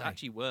 Lego It's away.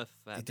 actually worth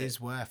a fair It bit. is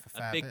worth a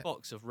fair A big bit.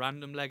 box of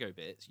random Lego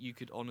bits. You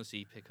could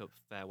honestly pick up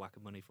a fair whack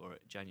of money for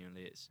it.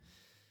 Genuinely, it's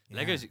Yeah.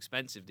 Lego's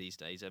expensive these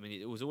days. I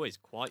mean, it was always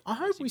quite. I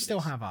hope pricey, we but still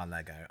it's- have our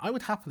Lego. I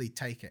would happily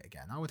take it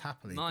again. I would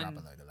happily grab a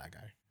load of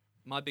Lego.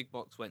 My big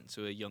box went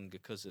to a younger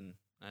cousin,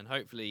 and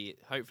hopefully,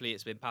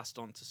 it's been passed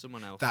on to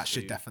someone else. That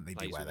should who definitely be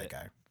plays where with they it.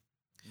 go.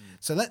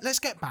 So let's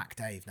get back,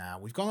 Dave. Now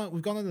we've gone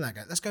on the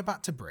Lego. Let's go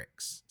back to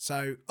bricks.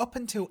 So up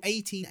until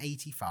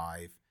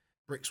 1885,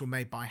 bricks were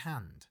made by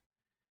hand.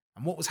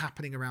 And what was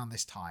happening around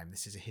this time?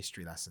 This is a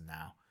history lesson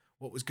now.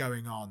 What was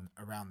going on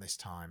around this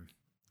time?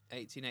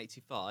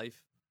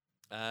 1885.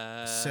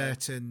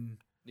 Certain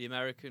The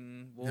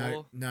American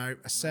War. no,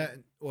 a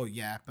certain. Well,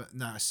 yeah, but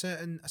no, a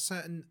certain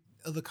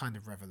other kind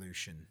of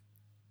revolution.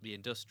 The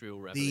Industrial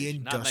The Revolution.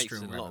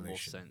 Industrial that makes a lot more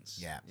Revolution. sense.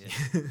 Yeah.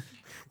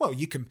 Well,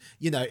 you can,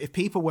 if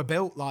people were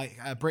built like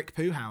brick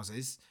poo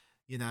houses,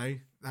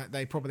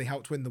 they probably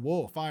helped win the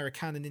war. Fire a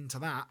cannon into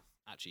that.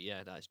 Actually,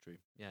 yeah, that is true.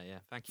 Yeah.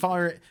 Thank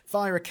you.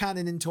 Fire a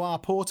cannon into our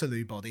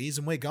Portaloo bodies,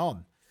 and we're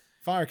gone.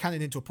 Fire a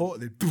cannon into a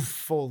Portaloo, poof,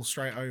 fall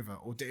straight over,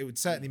 or it would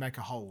certainly make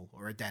a hole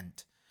or a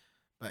dent.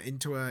 But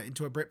into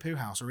a brick poo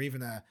house, or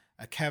even a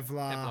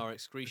Kevlar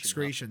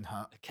excretion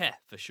hut. A Ke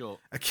for short.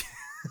 A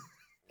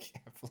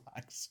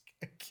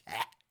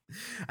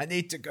I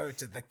need to go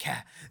to the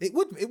cat. It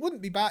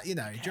wouldn't be bad,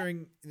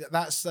 during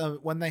that's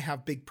when they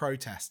have big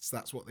protests.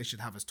 That's what they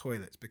should have as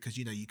toilets, because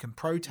you can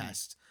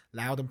protest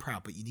loud and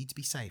proud, but you need to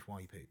be safe while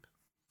you poop.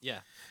 Yeah.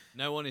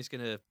 No one is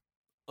going to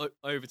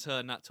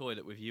overturn that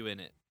toilet with you in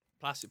it.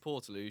 Plastic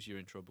Portaloos, you're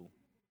in trouble.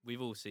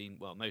 We've all seen,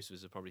 well, most of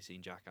us have probably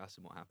seen Jackass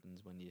and what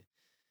happens when you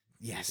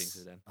do things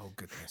to them. Oh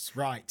goodness.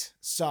 Right.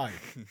 So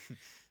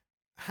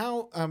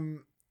how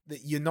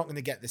that you're not going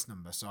to get this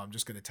number, so I'm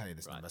just going to tell you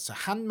this number. So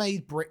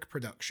handmade brick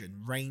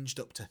production ranged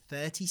up to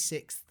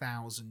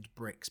 36,000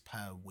 bricks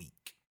per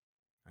week.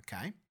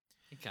 Okay.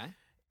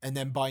 And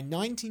then by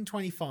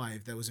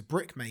 1925, there was a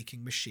brick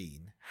making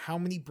machine. How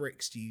many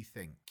bricks do you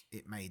think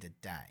it made a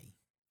day?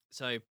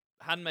 So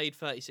handmade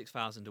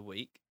 36,000 a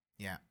week.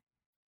 Yeah.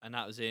 And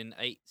that was in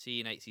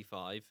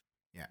 1885.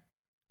 Yeah.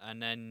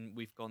 And then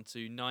we've gone to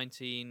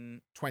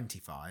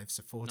 1925,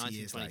 so 40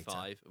 years later.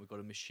 1925, and we've got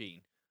a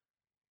machine.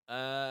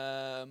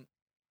 How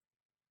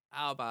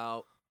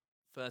about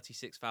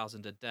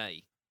 36,000 a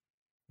day?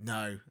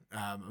 No,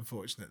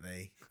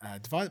 unfortunately.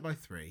 Divide it by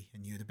 3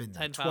 and you'd have been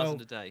there.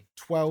 10,000 a day.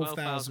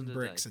 12,000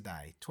 bricks a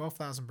day.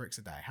 12,000 bricks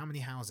a day. How many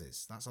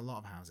houses? That's a lot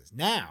of houses.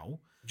 Now,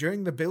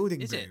 during the building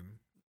boom...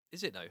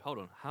 Is it though? Hold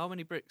on. How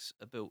many bricks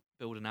are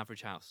build an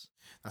average house?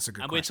 That's a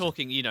good question. And question. we're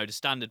talking, the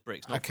standard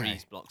bricks, not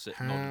freeze blocks that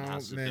modern How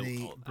houses are built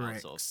many out of.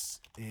 bricks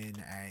in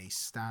a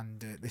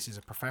standard... This is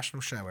a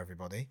professional show,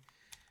 everybody.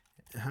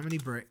 How many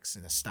bricks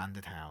in a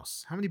standard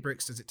house? How many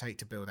bricks does it take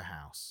to build a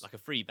house? Like a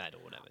 3-bed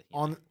or whatever.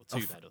 On or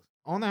 2-bed.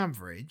 On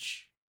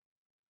average.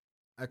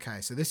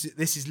 Okay, so this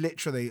is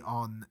literally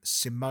on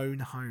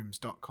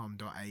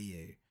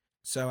simonehomes.com.au.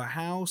 So a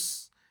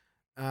house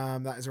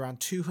that is around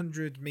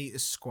 200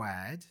 meters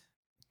squared,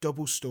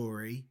 double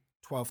story,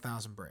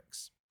 12,000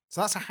 bricks.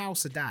 So that's a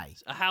house a day.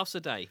 A house a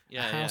day.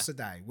 Yeah. A house a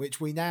day,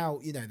 which we now,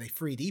 they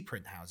 3D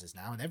print houses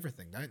now and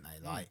everything, don't they?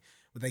 Like,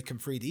 they can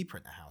 3D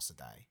print a house a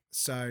day.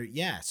 So,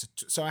 yeah,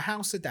 so a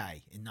house a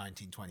day in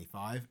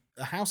 1925,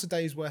 a house a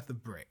day's worth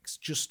of bricks,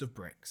 just of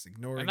bricks,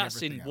 ignoring everything. And that's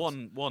everything in else.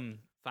 one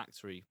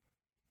factory.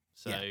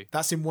 So yeah,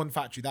 that's in one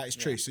factory. That is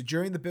true. So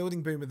during the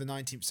building boom of the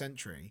 19th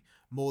century,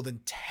 more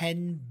than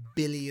 10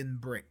 billion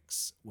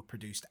bricks were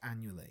produced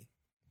annually.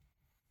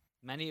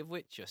 Many of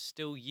which are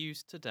still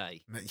used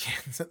today.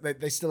 Yeah,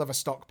 they still have a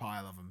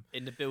stockpile of them.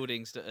 In the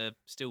buildings that are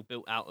still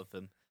built out of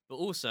them. But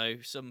also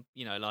some,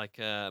 like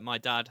my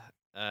dad,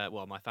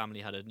 my family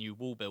had a new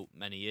wall built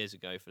many years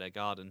ago for their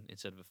garden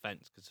instead of a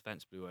fence because the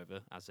fence blew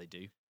over, as they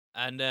do.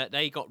 And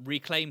they got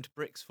reclaimed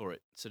bricks for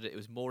it so that it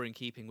was more in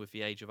keeping with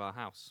the age of our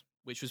house,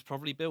 which was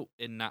probably built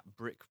in that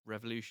brick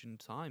revolution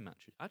time,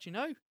 actually. Actually,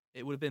 no.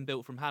 It would have been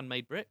built from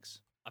handmade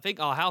bricks. I think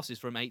our house is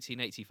from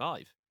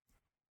 1885.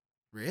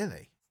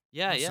 Really?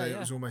 Yeah, So it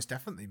was almost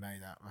definitely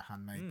made out of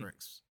handmade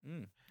bricks.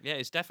 Yeah,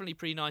 it's definitely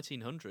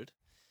pre-1900.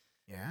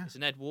 Yeah. It's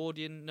an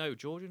Edwardian,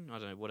 Georgian, I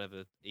don't know,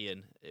 whatever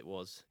Ian it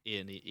was.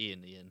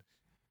 Ian.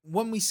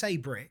 When we say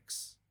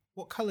bricks,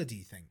 what colour do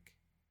you think?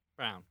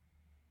 Brown.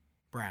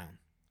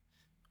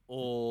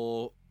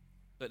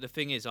 But the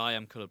thing is, I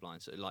am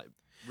colourblind, so like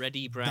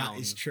reddy brown.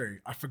 That is true.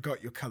 I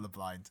forgot you're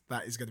colourblind.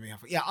 That is going to be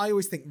helpful. Yeah, I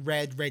always think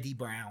red, reddy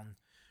brown.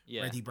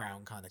 Yeah. Reddy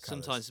brown kind of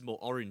colours. Sometimes more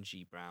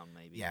orangey brown,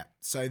 maybe. Yeah.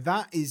 So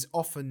that is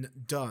often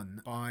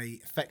done by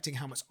affecting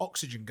how much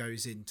oxygen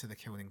goes into the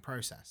kilning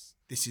process.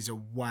 This is a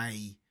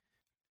way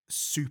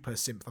super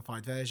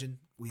simplified version.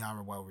 We are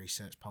a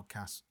well-researched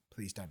podcast.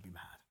 Please don't be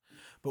mad.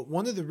 But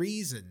one of the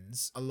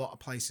reasons a lot of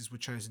places were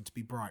chosen to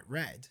be bright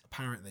red,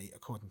 apparently,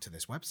 according to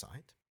this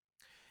website,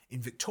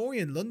 in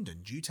Victorian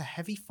London, due to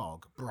heavy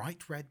fog,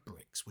 bright red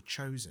bricks were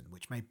chosen,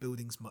 which made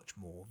buildings much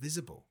more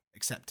visible,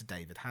 except to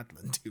David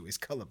Hadland, who is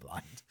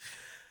colourblind.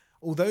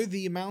 Although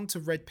the amount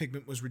of red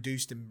pigment was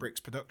reduced in bricks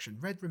production,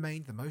 red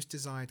remained the most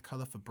desired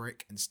colour for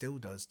brick and still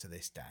does to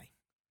this day.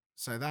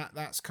 So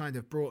that's kind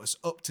of brought us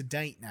up to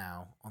date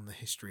now on the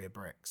history of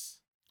bricks.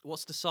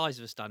 What's the size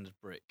of a standard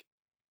brick?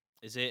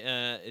 Is it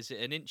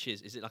an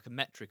inches? Is it like a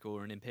metric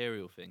or an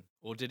imperial thing?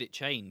 Or did it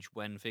change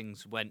when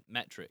things went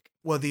metric?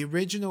 Well,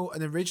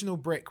 an original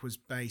brick was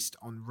based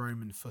on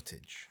Roman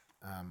footage.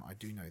 I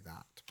do know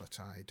that, but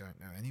I don't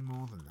know any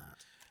more than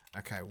that.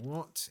 Okay,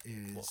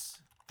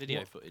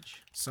 Video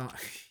footage?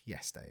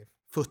 Yes, Dave.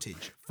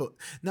 Footage.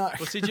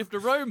 Footage of the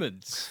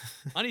Romans.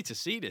 I need to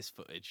see this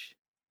footage.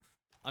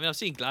 I mean, I've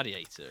seen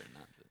Gladiator and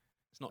that, but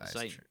it's not the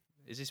same. True.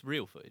 Is this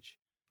real footage?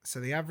 So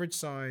the average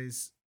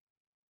size...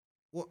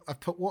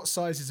 What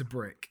size is a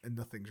brick, and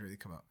nothing's really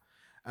come up.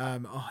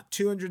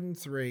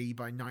 203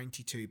 by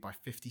 92 by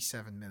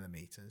 57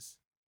 millimeters.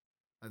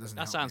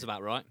 That sounds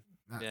about right.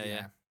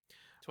 Yeah.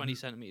 20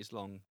 centimeters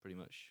long, pretty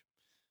much.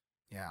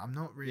 Yeah, I'm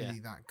not really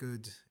that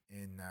good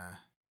in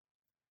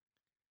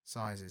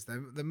sizes.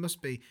 There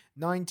must be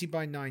 90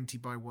 by 90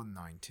 by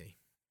 190.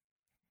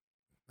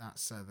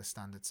 That's the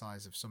standard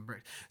size of some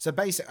bricks. So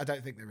I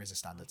don't think there is a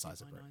standard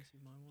size of brick.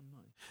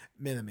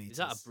 Millimeters. Is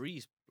that a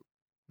breeze?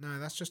 No,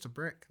 that's just a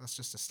brick. That's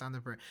just a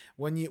standard brick.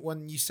 When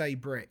you say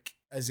brick,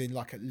 as in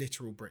like a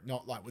literal brick,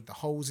 not like with the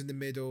holes in the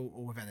middle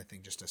or with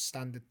anything, just a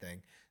standard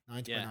thing.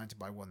 90 by 90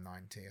 by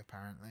 190,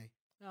 apparently.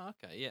 Oh,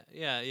 okay.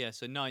 Yeah.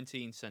 So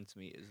 19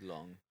 centimeters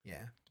long.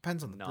 Yeah.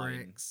 Depends on the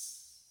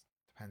bricks.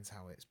 Depends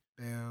how it's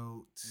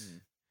built.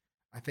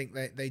 I think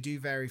they do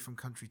vary from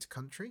country to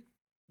country.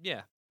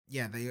 Yeah.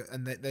 Yeah,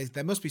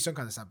 there must be some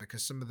kind of standard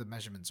because some of the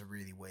measurements are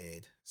really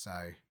weird.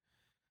 So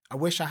I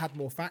wish I had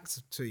more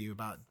facts to you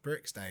about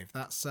bricks, Dave.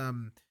 That's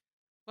Well,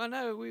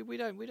 no, we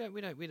don't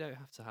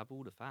have to have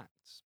all the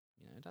facts.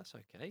 That's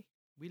okay.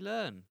 We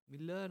learn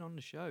on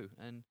the show,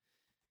 and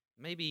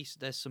maybe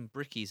there's some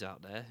brickies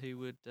out there who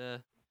would,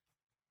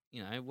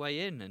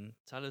 weigh in and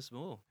tell us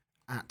more.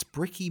 At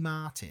Bricky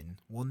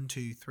Martin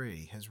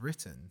 123 has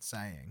written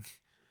saying.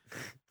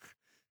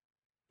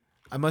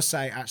 I must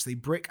say, actually,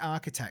 Brick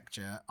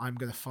Architecture, I'm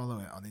going to follow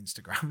it on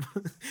Instagram.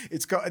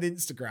 It's got an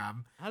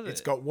Instagram.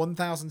 It's got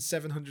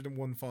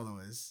 1,701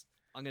 followers.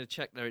 I'm going to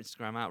check their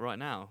Instagram out right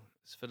now.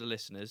 It's for the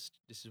listeners.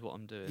 This is what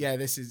I'm doing. Yeah,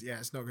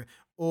 it's not good.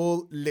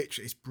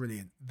 It's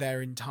brilliant.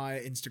 Their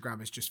entire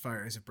Instagram is just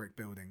photos of brick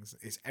buildings.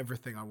 It's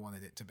everything I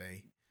wanted it to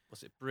be.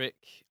 What's it? Brick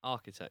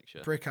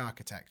Architecture. Brick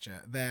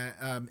Architecture. Their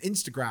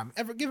Instagram.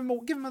 Give them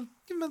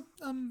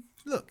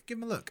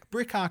a look.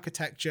 Brick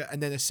Architecture,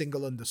 and then a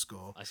single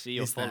underscore. I see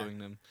you're following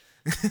them.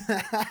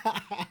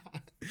 I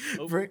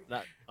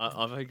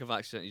think I've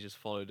accidentally just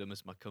followed them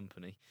as my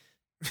company.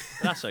 But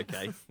that's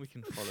okay. We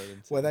can follow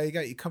them. Well, there you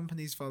go. Your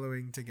company's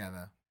following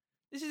together.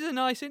 This is a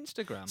nice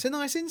Instagram. It's a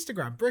nice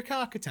Instagram. Brick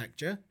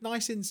Architecture.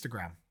 Nice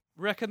Instagram.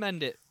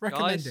 Recommend it.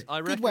 Recommend guys. it.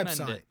 I Good recommend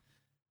website. it.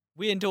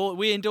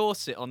 We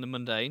endorse it on the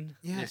Mundane.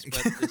 Yeah.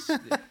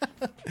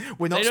 We're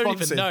We're not they don't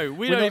sponsored. even know.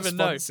 We We're don't not even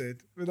know.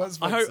 sponsored. We're not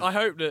sponsored. I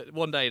hope that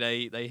one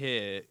day they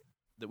hear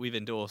that we've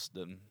endorsed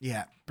them.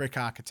 Yeah, brick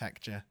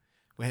architecture.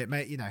 We're here,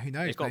 mate. You know, who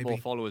knows? They've got maybe, more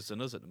followers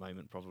than us at the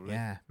moment, probably.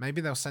 Yeah,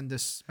 maybe they'll send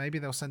us. Maybe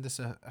they'll send us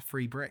a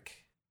free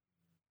brick.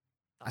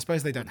 I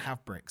suppose they don't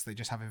have bricks. They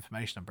just have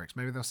information on bricks.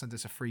 Maybe they'll send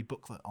us a free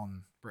booklet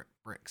on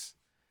bricks.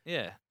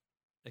 Yeah.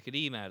 They could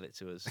email it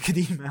to us. They could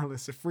email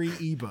us a free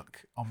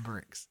ebook on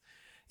bricks.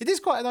 It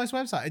is quite a nice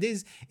website. It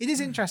is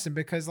interesting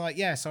because, like,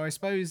 yeah. So I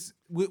suppose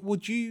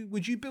would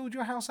you build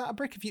your house out of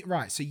brick if you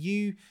right? So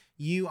you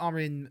are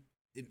in,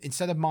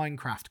 instead of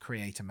Minecraft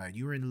creator mode,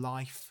 you're in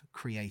life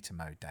creator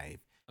mode, Dave.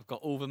 I've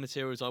got all the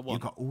materials I want.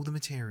 You've got all the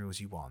materials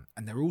you want,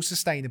 and they're all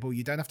sustainable.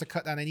 You don't have to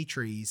cut down any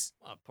trees.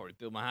 I'd probably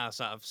build my house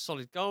out of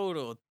solid gold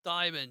or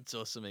diamonds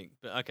or something.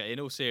 But okay, in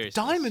all seriousness,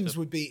 Diamonds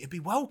it'd be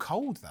well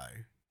cold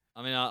though.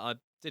 I mean, I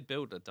did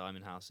build a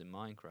diamond house in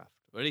Minecraft.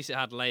 Or at least it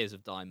had layers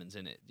of diamonds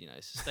in it. You know,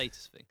 it's a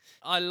status thing.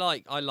 I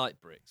like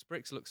bricks.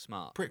 Bricks look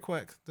smart.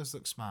 Brickwork does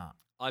look smart.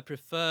 I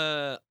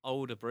prefer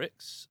older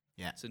bricks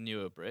to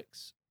newer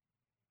bricks.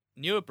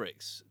 Newer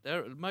bricks,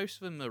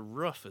 most of them are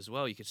rough as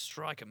well. You could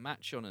strike a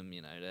match on them.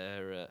 You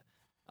know,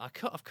 I've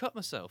cut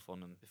myself on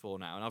them before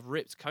now, and I've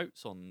ripped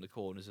coats on the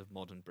corners of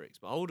modern bricks.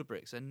 But older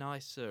bricks, they're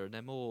nicer and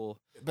they're more.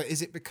 But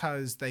is it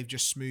because they've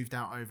just smoothed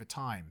out over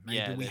time?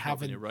 Maybe we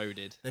haven't not been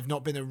eroded. They've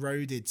not been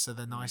eroded, so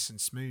they're nice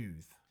and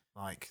smooth,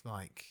 like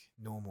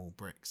normal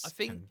bricks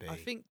can be. I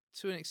think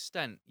to an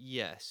extent,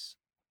 yes,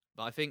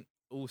 but I think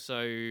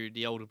also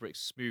the older bricks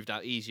smoothed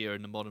out easier,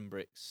 and the modern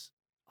bricks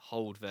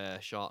hold their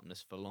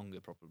sharpness for longer,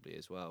 probably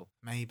as well.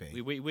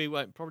 Maybe we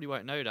probably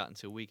won't know that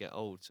until we get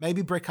old.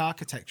 Maybe brick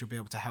architecture will be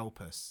able to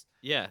help us.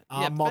 Yeah,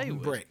 Our modern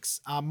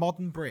bricks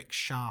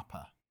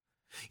sharper.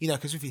 You know,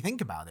 because if you think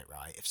about it,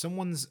 right, if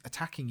someone's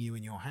attacking you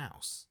in your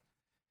house,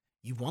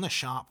 you want a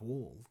sharp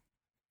wall.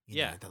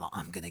 You know, they're like,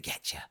 I'm gonna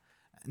get you.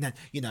 And then,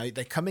 you know,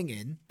 they're coming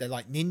in, they're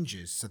like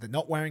ninjas, so they're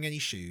not wearing any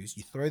shoes.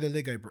 You throw the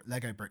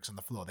Lego bricks on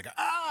the floor, they go,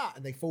 ah,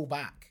 and they fall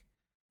back.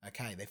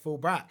 Okay, they fall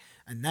back,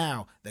 and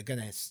now they're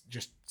gonna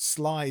just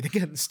slide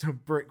against a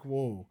brick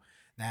wall.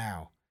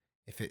 Now,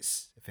 if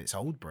it's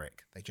old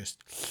brick, they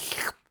just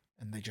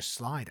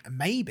slide, and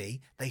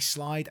maybe they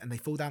slide and they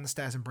fall down the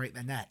stairs and break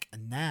their neck,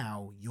 and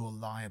now you're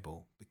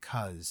liable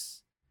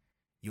because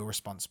you're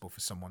responsible for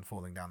someone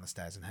falling down the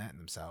stairs and hurting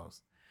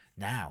themselves.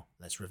 Now,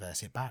 let's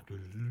reverse it back.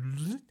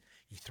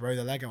 You throw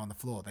the Lego on the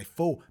floor, they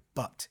fall,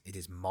 but it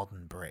is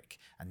modern brick,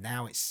 and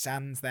now it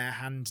sands their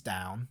hand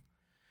down.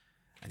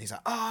 And he's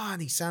like,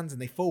 and he sands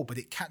and they fall, but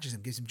it catches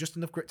him, gives him just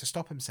enough grip to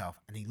stop himself.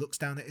 And he looks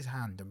down at his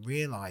hand and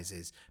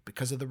realizes,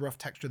 because of the rough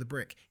texture of the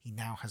brick, he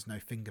now has no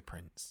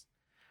fingerprints.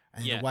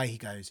 And in a way, he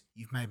goes,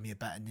 you've made me a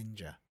better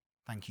ninja.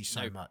 Thank you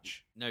so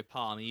much. No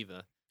palm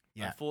either.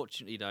 Yeah.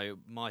 Unfortunately, though,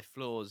 my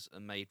floors are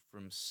made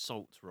from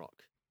salt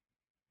rock.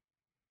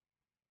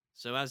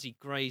 So as he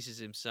grazes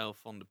himself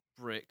on the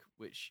brick,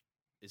 which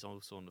is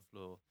also on the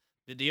floor,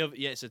 the other,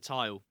 it's a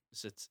tile.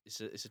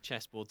 It's a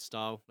chessboard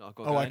style that I've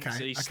got going. Okay.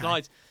 So he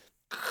slides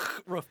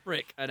rough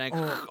brick and then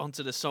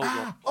onto the salt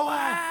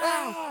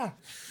rock.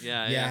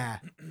 Yeah.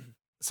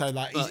 So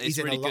like, but he's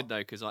it's really in good though,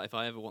 because like, if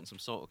I ever want some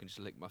salt, I can just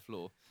lick my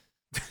floor.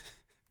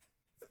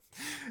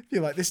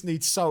 You're like, this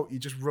needs salt. You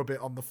just rub it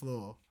on the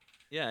floor.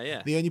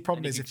 Yeah. The only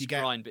problem is if you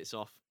get grind bits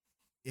off.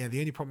 Yeah, the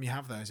only problem you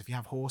have though is if you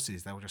have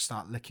horses, they'll just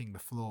start licking the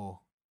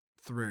floor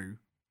through.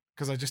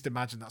 Because I just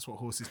imagine that's what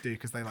horses do,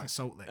 because they like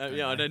salt lick.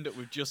 I'd end up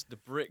with just the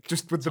brick.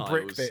 Just with tiles. the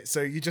brick bit.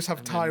 So you just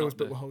have tiles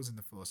but with holes in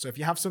the floor. So if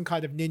you have some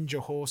kind of ninja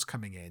horse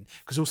coming in,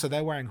 because also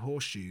they're wearing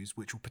horseshoes,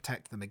 which will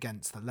protect them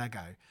against the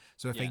Lego.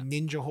 So if a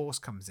ninja horse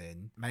comes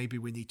in, maybe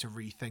we need to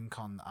rethink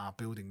on our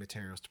building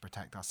materials to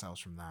protect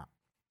ourselves from that.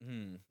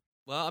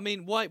 Well, I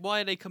mean, why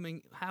are they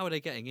coming? How are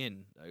they getting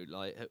in though?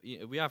 Like,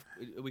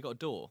 we got a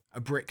door, a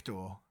brick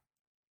door.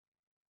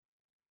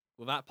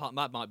 Well,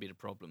 that might be the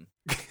problem.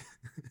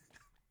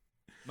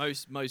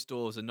 Most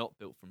doors are not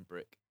built from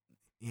brick.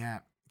 Yeah,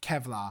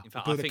 Kevlar. In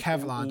fact, build I think a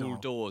Kevlar all door.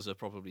 doors are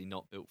probably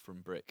not built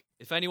from brick.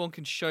 If anyone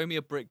can show me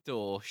a brick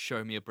door,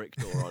 show me a brick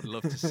door. I'd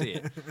love to see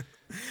it.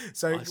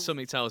 So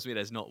something tells me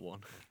there's not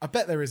one. I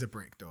bet there is a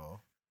brick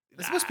door.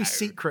 There must be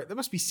secret. There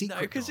must be secret.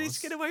 No, because it's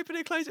going to open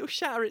and close. It'll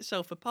shatter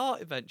itself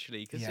apart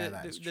eventually. Because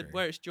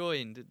where it's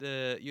joined,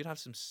 you'd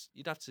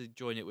have to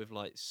join it with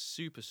like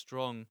super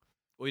strong.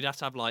 Or you'd have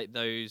to have like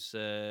those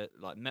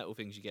like metal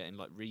things you get in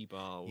like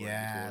rebar.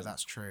 Or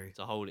that's true.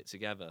 To hold it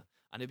together,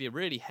 and it'd be a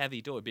really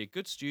heavy door. It'd be a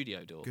good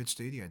studio door. Good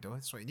studio door.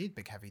 That's what you need.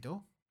 Big heavy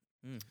door.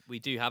 We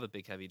do have a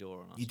big heavy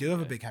door on our You do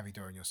have a big heavy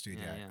door in your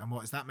studio. Yeah. And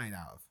what is that made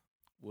out of?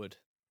 Wood.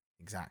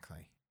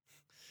 Exactly.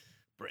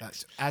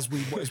 Bricks.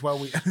 We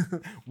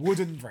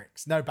wooden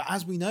bricks. No, but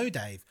as we know,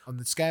 Dave, on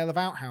the scale of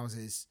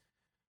outhouses,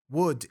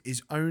 wood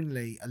is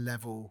only a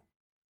level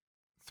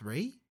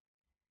 3.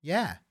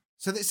 Yeah.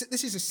 So this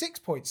is a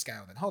 6-point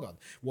scale then. Hold on.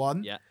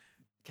 1. Yeah.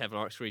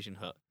 Kevlar excretion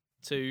hut.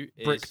 2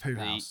 is brick poo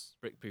house.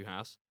 Brick poo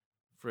house.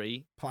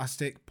 3.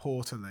 Plastic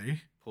portaloo.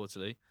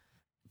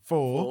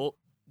 4.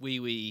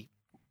 wee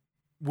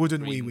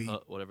Wooden green wee-wee.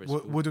 hut, whatever it's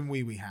called. Wooden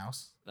wee-wee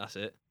house. That's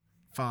it.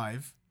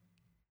 5.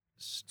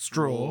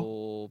 Straw.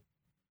 Oh,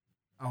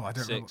 I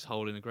don't 6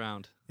 hole in the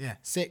ground. Yeah,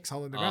 6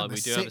 hole in the Oh, ground. we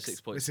There's do have a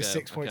 6-point It's a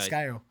scale. 6-point Okay.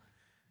 scale.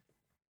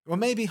 Well,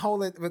 maybe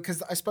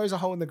because I suppose a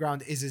hole in the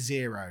ground is a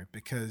 0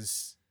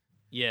 because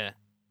Yeah,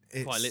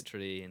 it's quite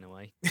literally in a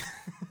way.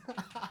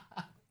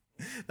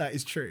 That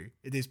is true.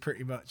 It is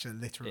pretty much a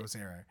literal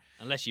 0.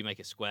 Unless you make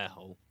a square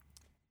hole,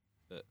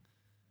 but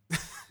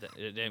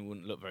it then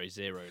wouldn't look very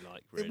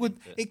zero-like. Really, It would.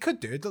 but- It could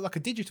do. It'd look like a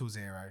digital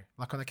 0,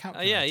 like on a Oh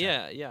calculator.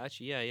 yeah.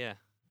 Actually, yeah.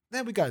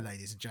 There we go,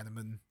 ladies and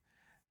gentlemen.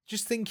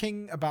 Just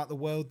thinking about the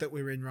world that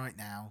we're in right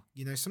now.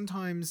 You know,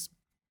 sometimes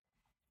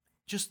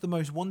just the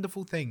most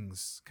wonderful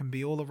things can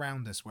be all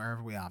around us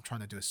wherever we are. I'm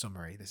trying to do a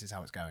summary. This is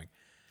how it's going.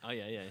 Oh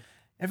yeah.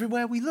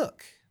 Everywhere we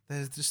look,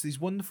 there's just these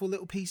wonderful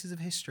little pieces of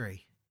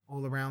history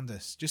all around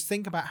us. Just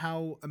think about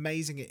how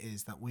amazing it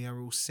is that we are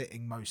all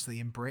sitting mostly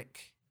in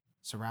brick,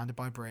 surrounded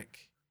by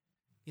brick.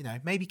 You know,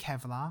 maybe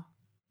Kevlar,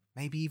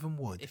 maybe even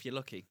wood. If you're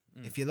lucky.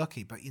 If you're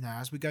lucky. But, you know,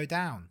 as we go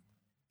down,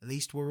 at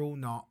least we're all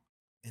not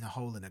in a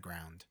hole in the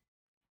ground.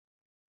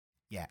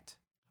 Yet.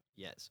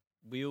 Yes.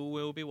 We all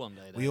will be one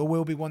day. Though. We all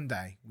will be one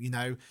day. You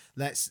know,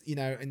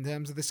 in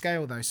terms of the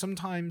scale, though,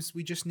 sometimes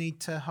we just need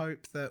to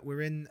hope that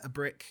we're in a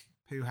brick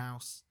poo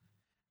house.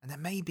 And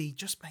then maybe,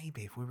 just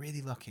maybe, if we're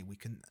really lucky, we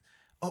can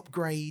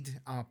upgrade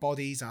our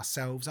bodies,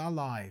 ourselves, our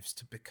lives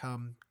to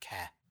become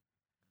Care.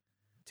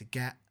 To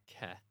get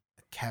Care.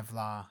 a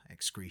Kevlar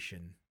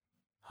excretion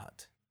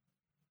hut.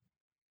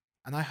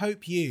 And I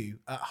hope you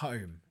at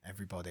home,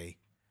 everybody,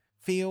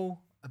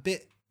 feel a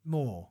bit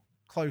more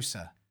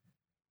closer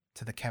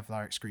to the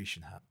Kevlar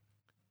excretion hut.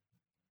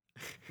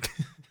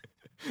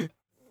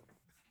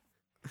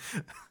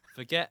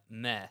 Forget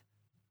meh.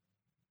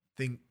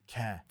 Think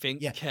Care.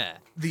 Think Yeah. care.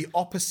 The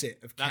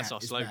opposite of Care. That's our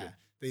is slogan.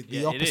 Meh. The Yeah,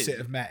 it opposite is.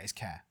 of Met is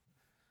Care.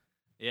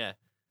 Yeah.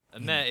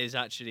 And meh is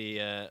actually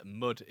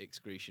mud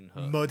excretion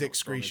hut. Mud Not fun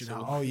excretion at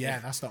hut. all. Oh yeah,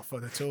 that's not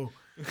fun at all.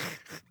 It's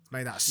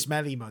made out of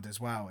smelly mud as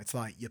well. It's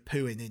like you're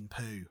pooing in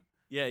poo.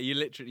 Yeah, you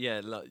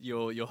literally like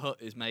your hut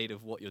is made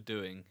of what you're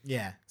doing.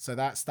 Yeah, so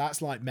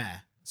that's like Meh.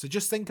 So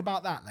just think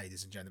about that,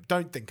 ladies and gentlemen.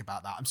 Don't think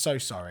about that. I'm so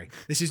sorry.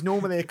 This is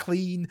normally a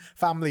clean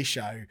family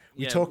show.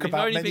 We talk we've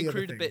about only many been other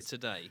crude a bit things.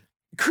 today.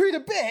 Crude a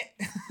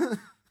bit.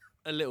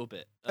 A little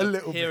bit. A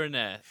little here bit. and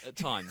there at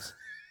times.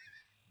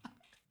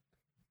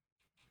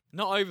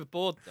 Not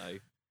overboard though.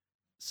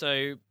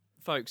 So,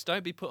 folks,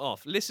 don't be put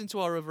off. Listen to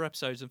our other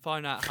episodes and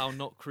find out how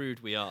not crude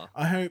we are.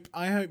 I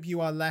hope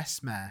you are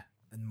less Meh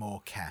and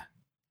more Care.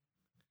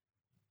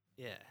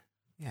 Yeah,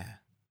 Yeah.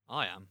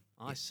 I am.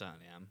 I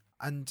certainly am.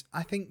 And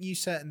I think you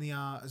certainly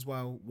are as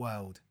well,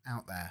 world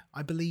out there.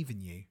 I believe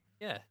in you.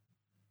 Yeah,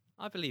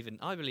 I believe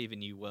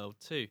in you, world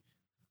too.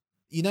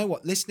 You know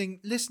what? Listening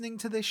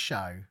to this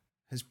show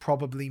has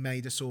probably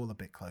made us all a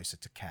bit closer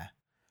to Care,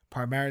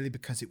 primarily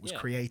because it was Yeah.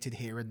 created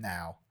here and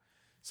now.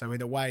 So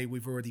in a way,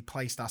 we've already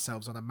placed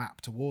ourselves on a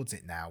map towards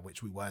it now,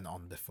 which we weren't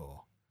on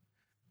before.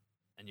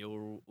 And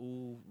you're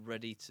all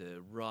ready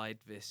to ride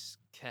this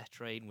care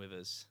train with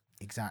us.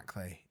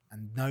 Exactly.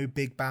 And no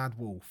big bad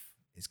wolf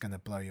is going to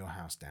blow your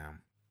house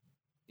down.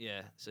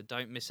 Yeah, so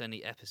don't miss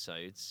any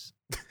episodes.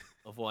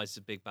 Otherwise,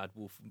 the big bad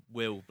wolf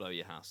will blow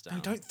your house down.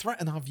 No, don't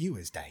threaten our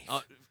viewers, Dave.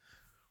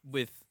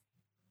 With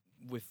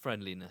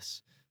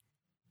friendliness.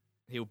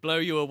 He'll blow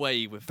you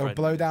away with They'll friendliness.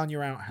 blow down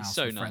your outhouse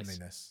so with nice.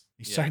 friendliness.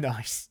 He's Yeah. so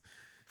nice.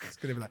 It's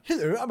going to be like,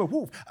 hello, I'm a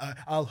wolf.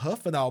 I'll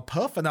huff and I'll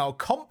puff and I'll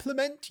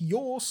compliment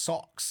your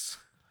socks.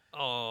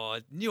 Oh,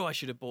 I knew I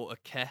should have bought a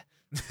care.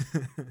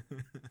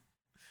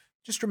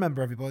 Just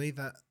remember, everybody,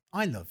 that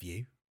I love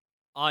you.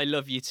 I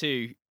love you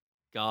too,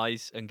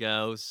 guys and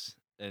girls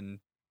and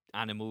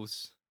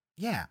animals.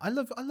 Yeah, I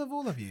love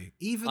all of you.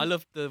 Even I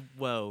love the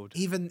world.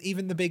 even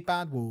the big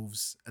bad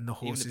wolves and the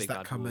Even the horses big that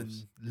bad come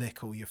wolves. and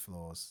lick all your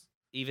floors.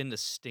 Even the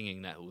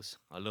stinging nettles.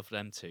 I love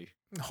them too.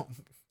 Oh,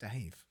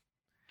 Dave,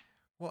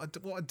 what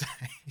a day!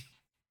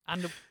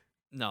 And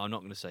no, I'm not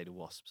going to say the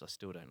wasps. I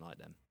still don't like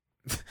them.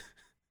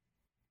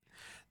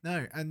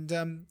 No,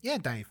 and yeah,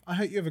 Dave, I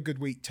hope you have a good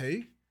week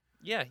too.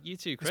 Yeah, you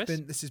too, Chris.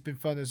 This has been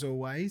fun as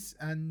always,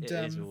 and It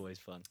is always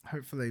fun.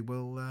 hopefully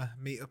we'll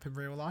meet up in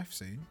real life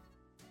soon.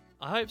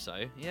 I hope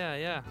so. Yeah.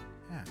 Yeah.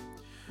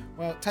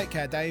 Well, take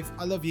care, Dave.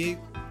 I love you.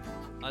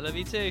 I love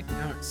you too. All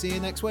right, see you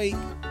next week.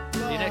 See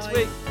you next Bye.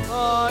 week.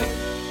 Bye.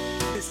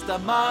 It's the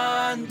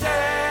Monday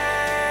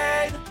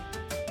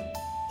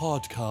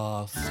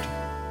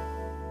Podcast.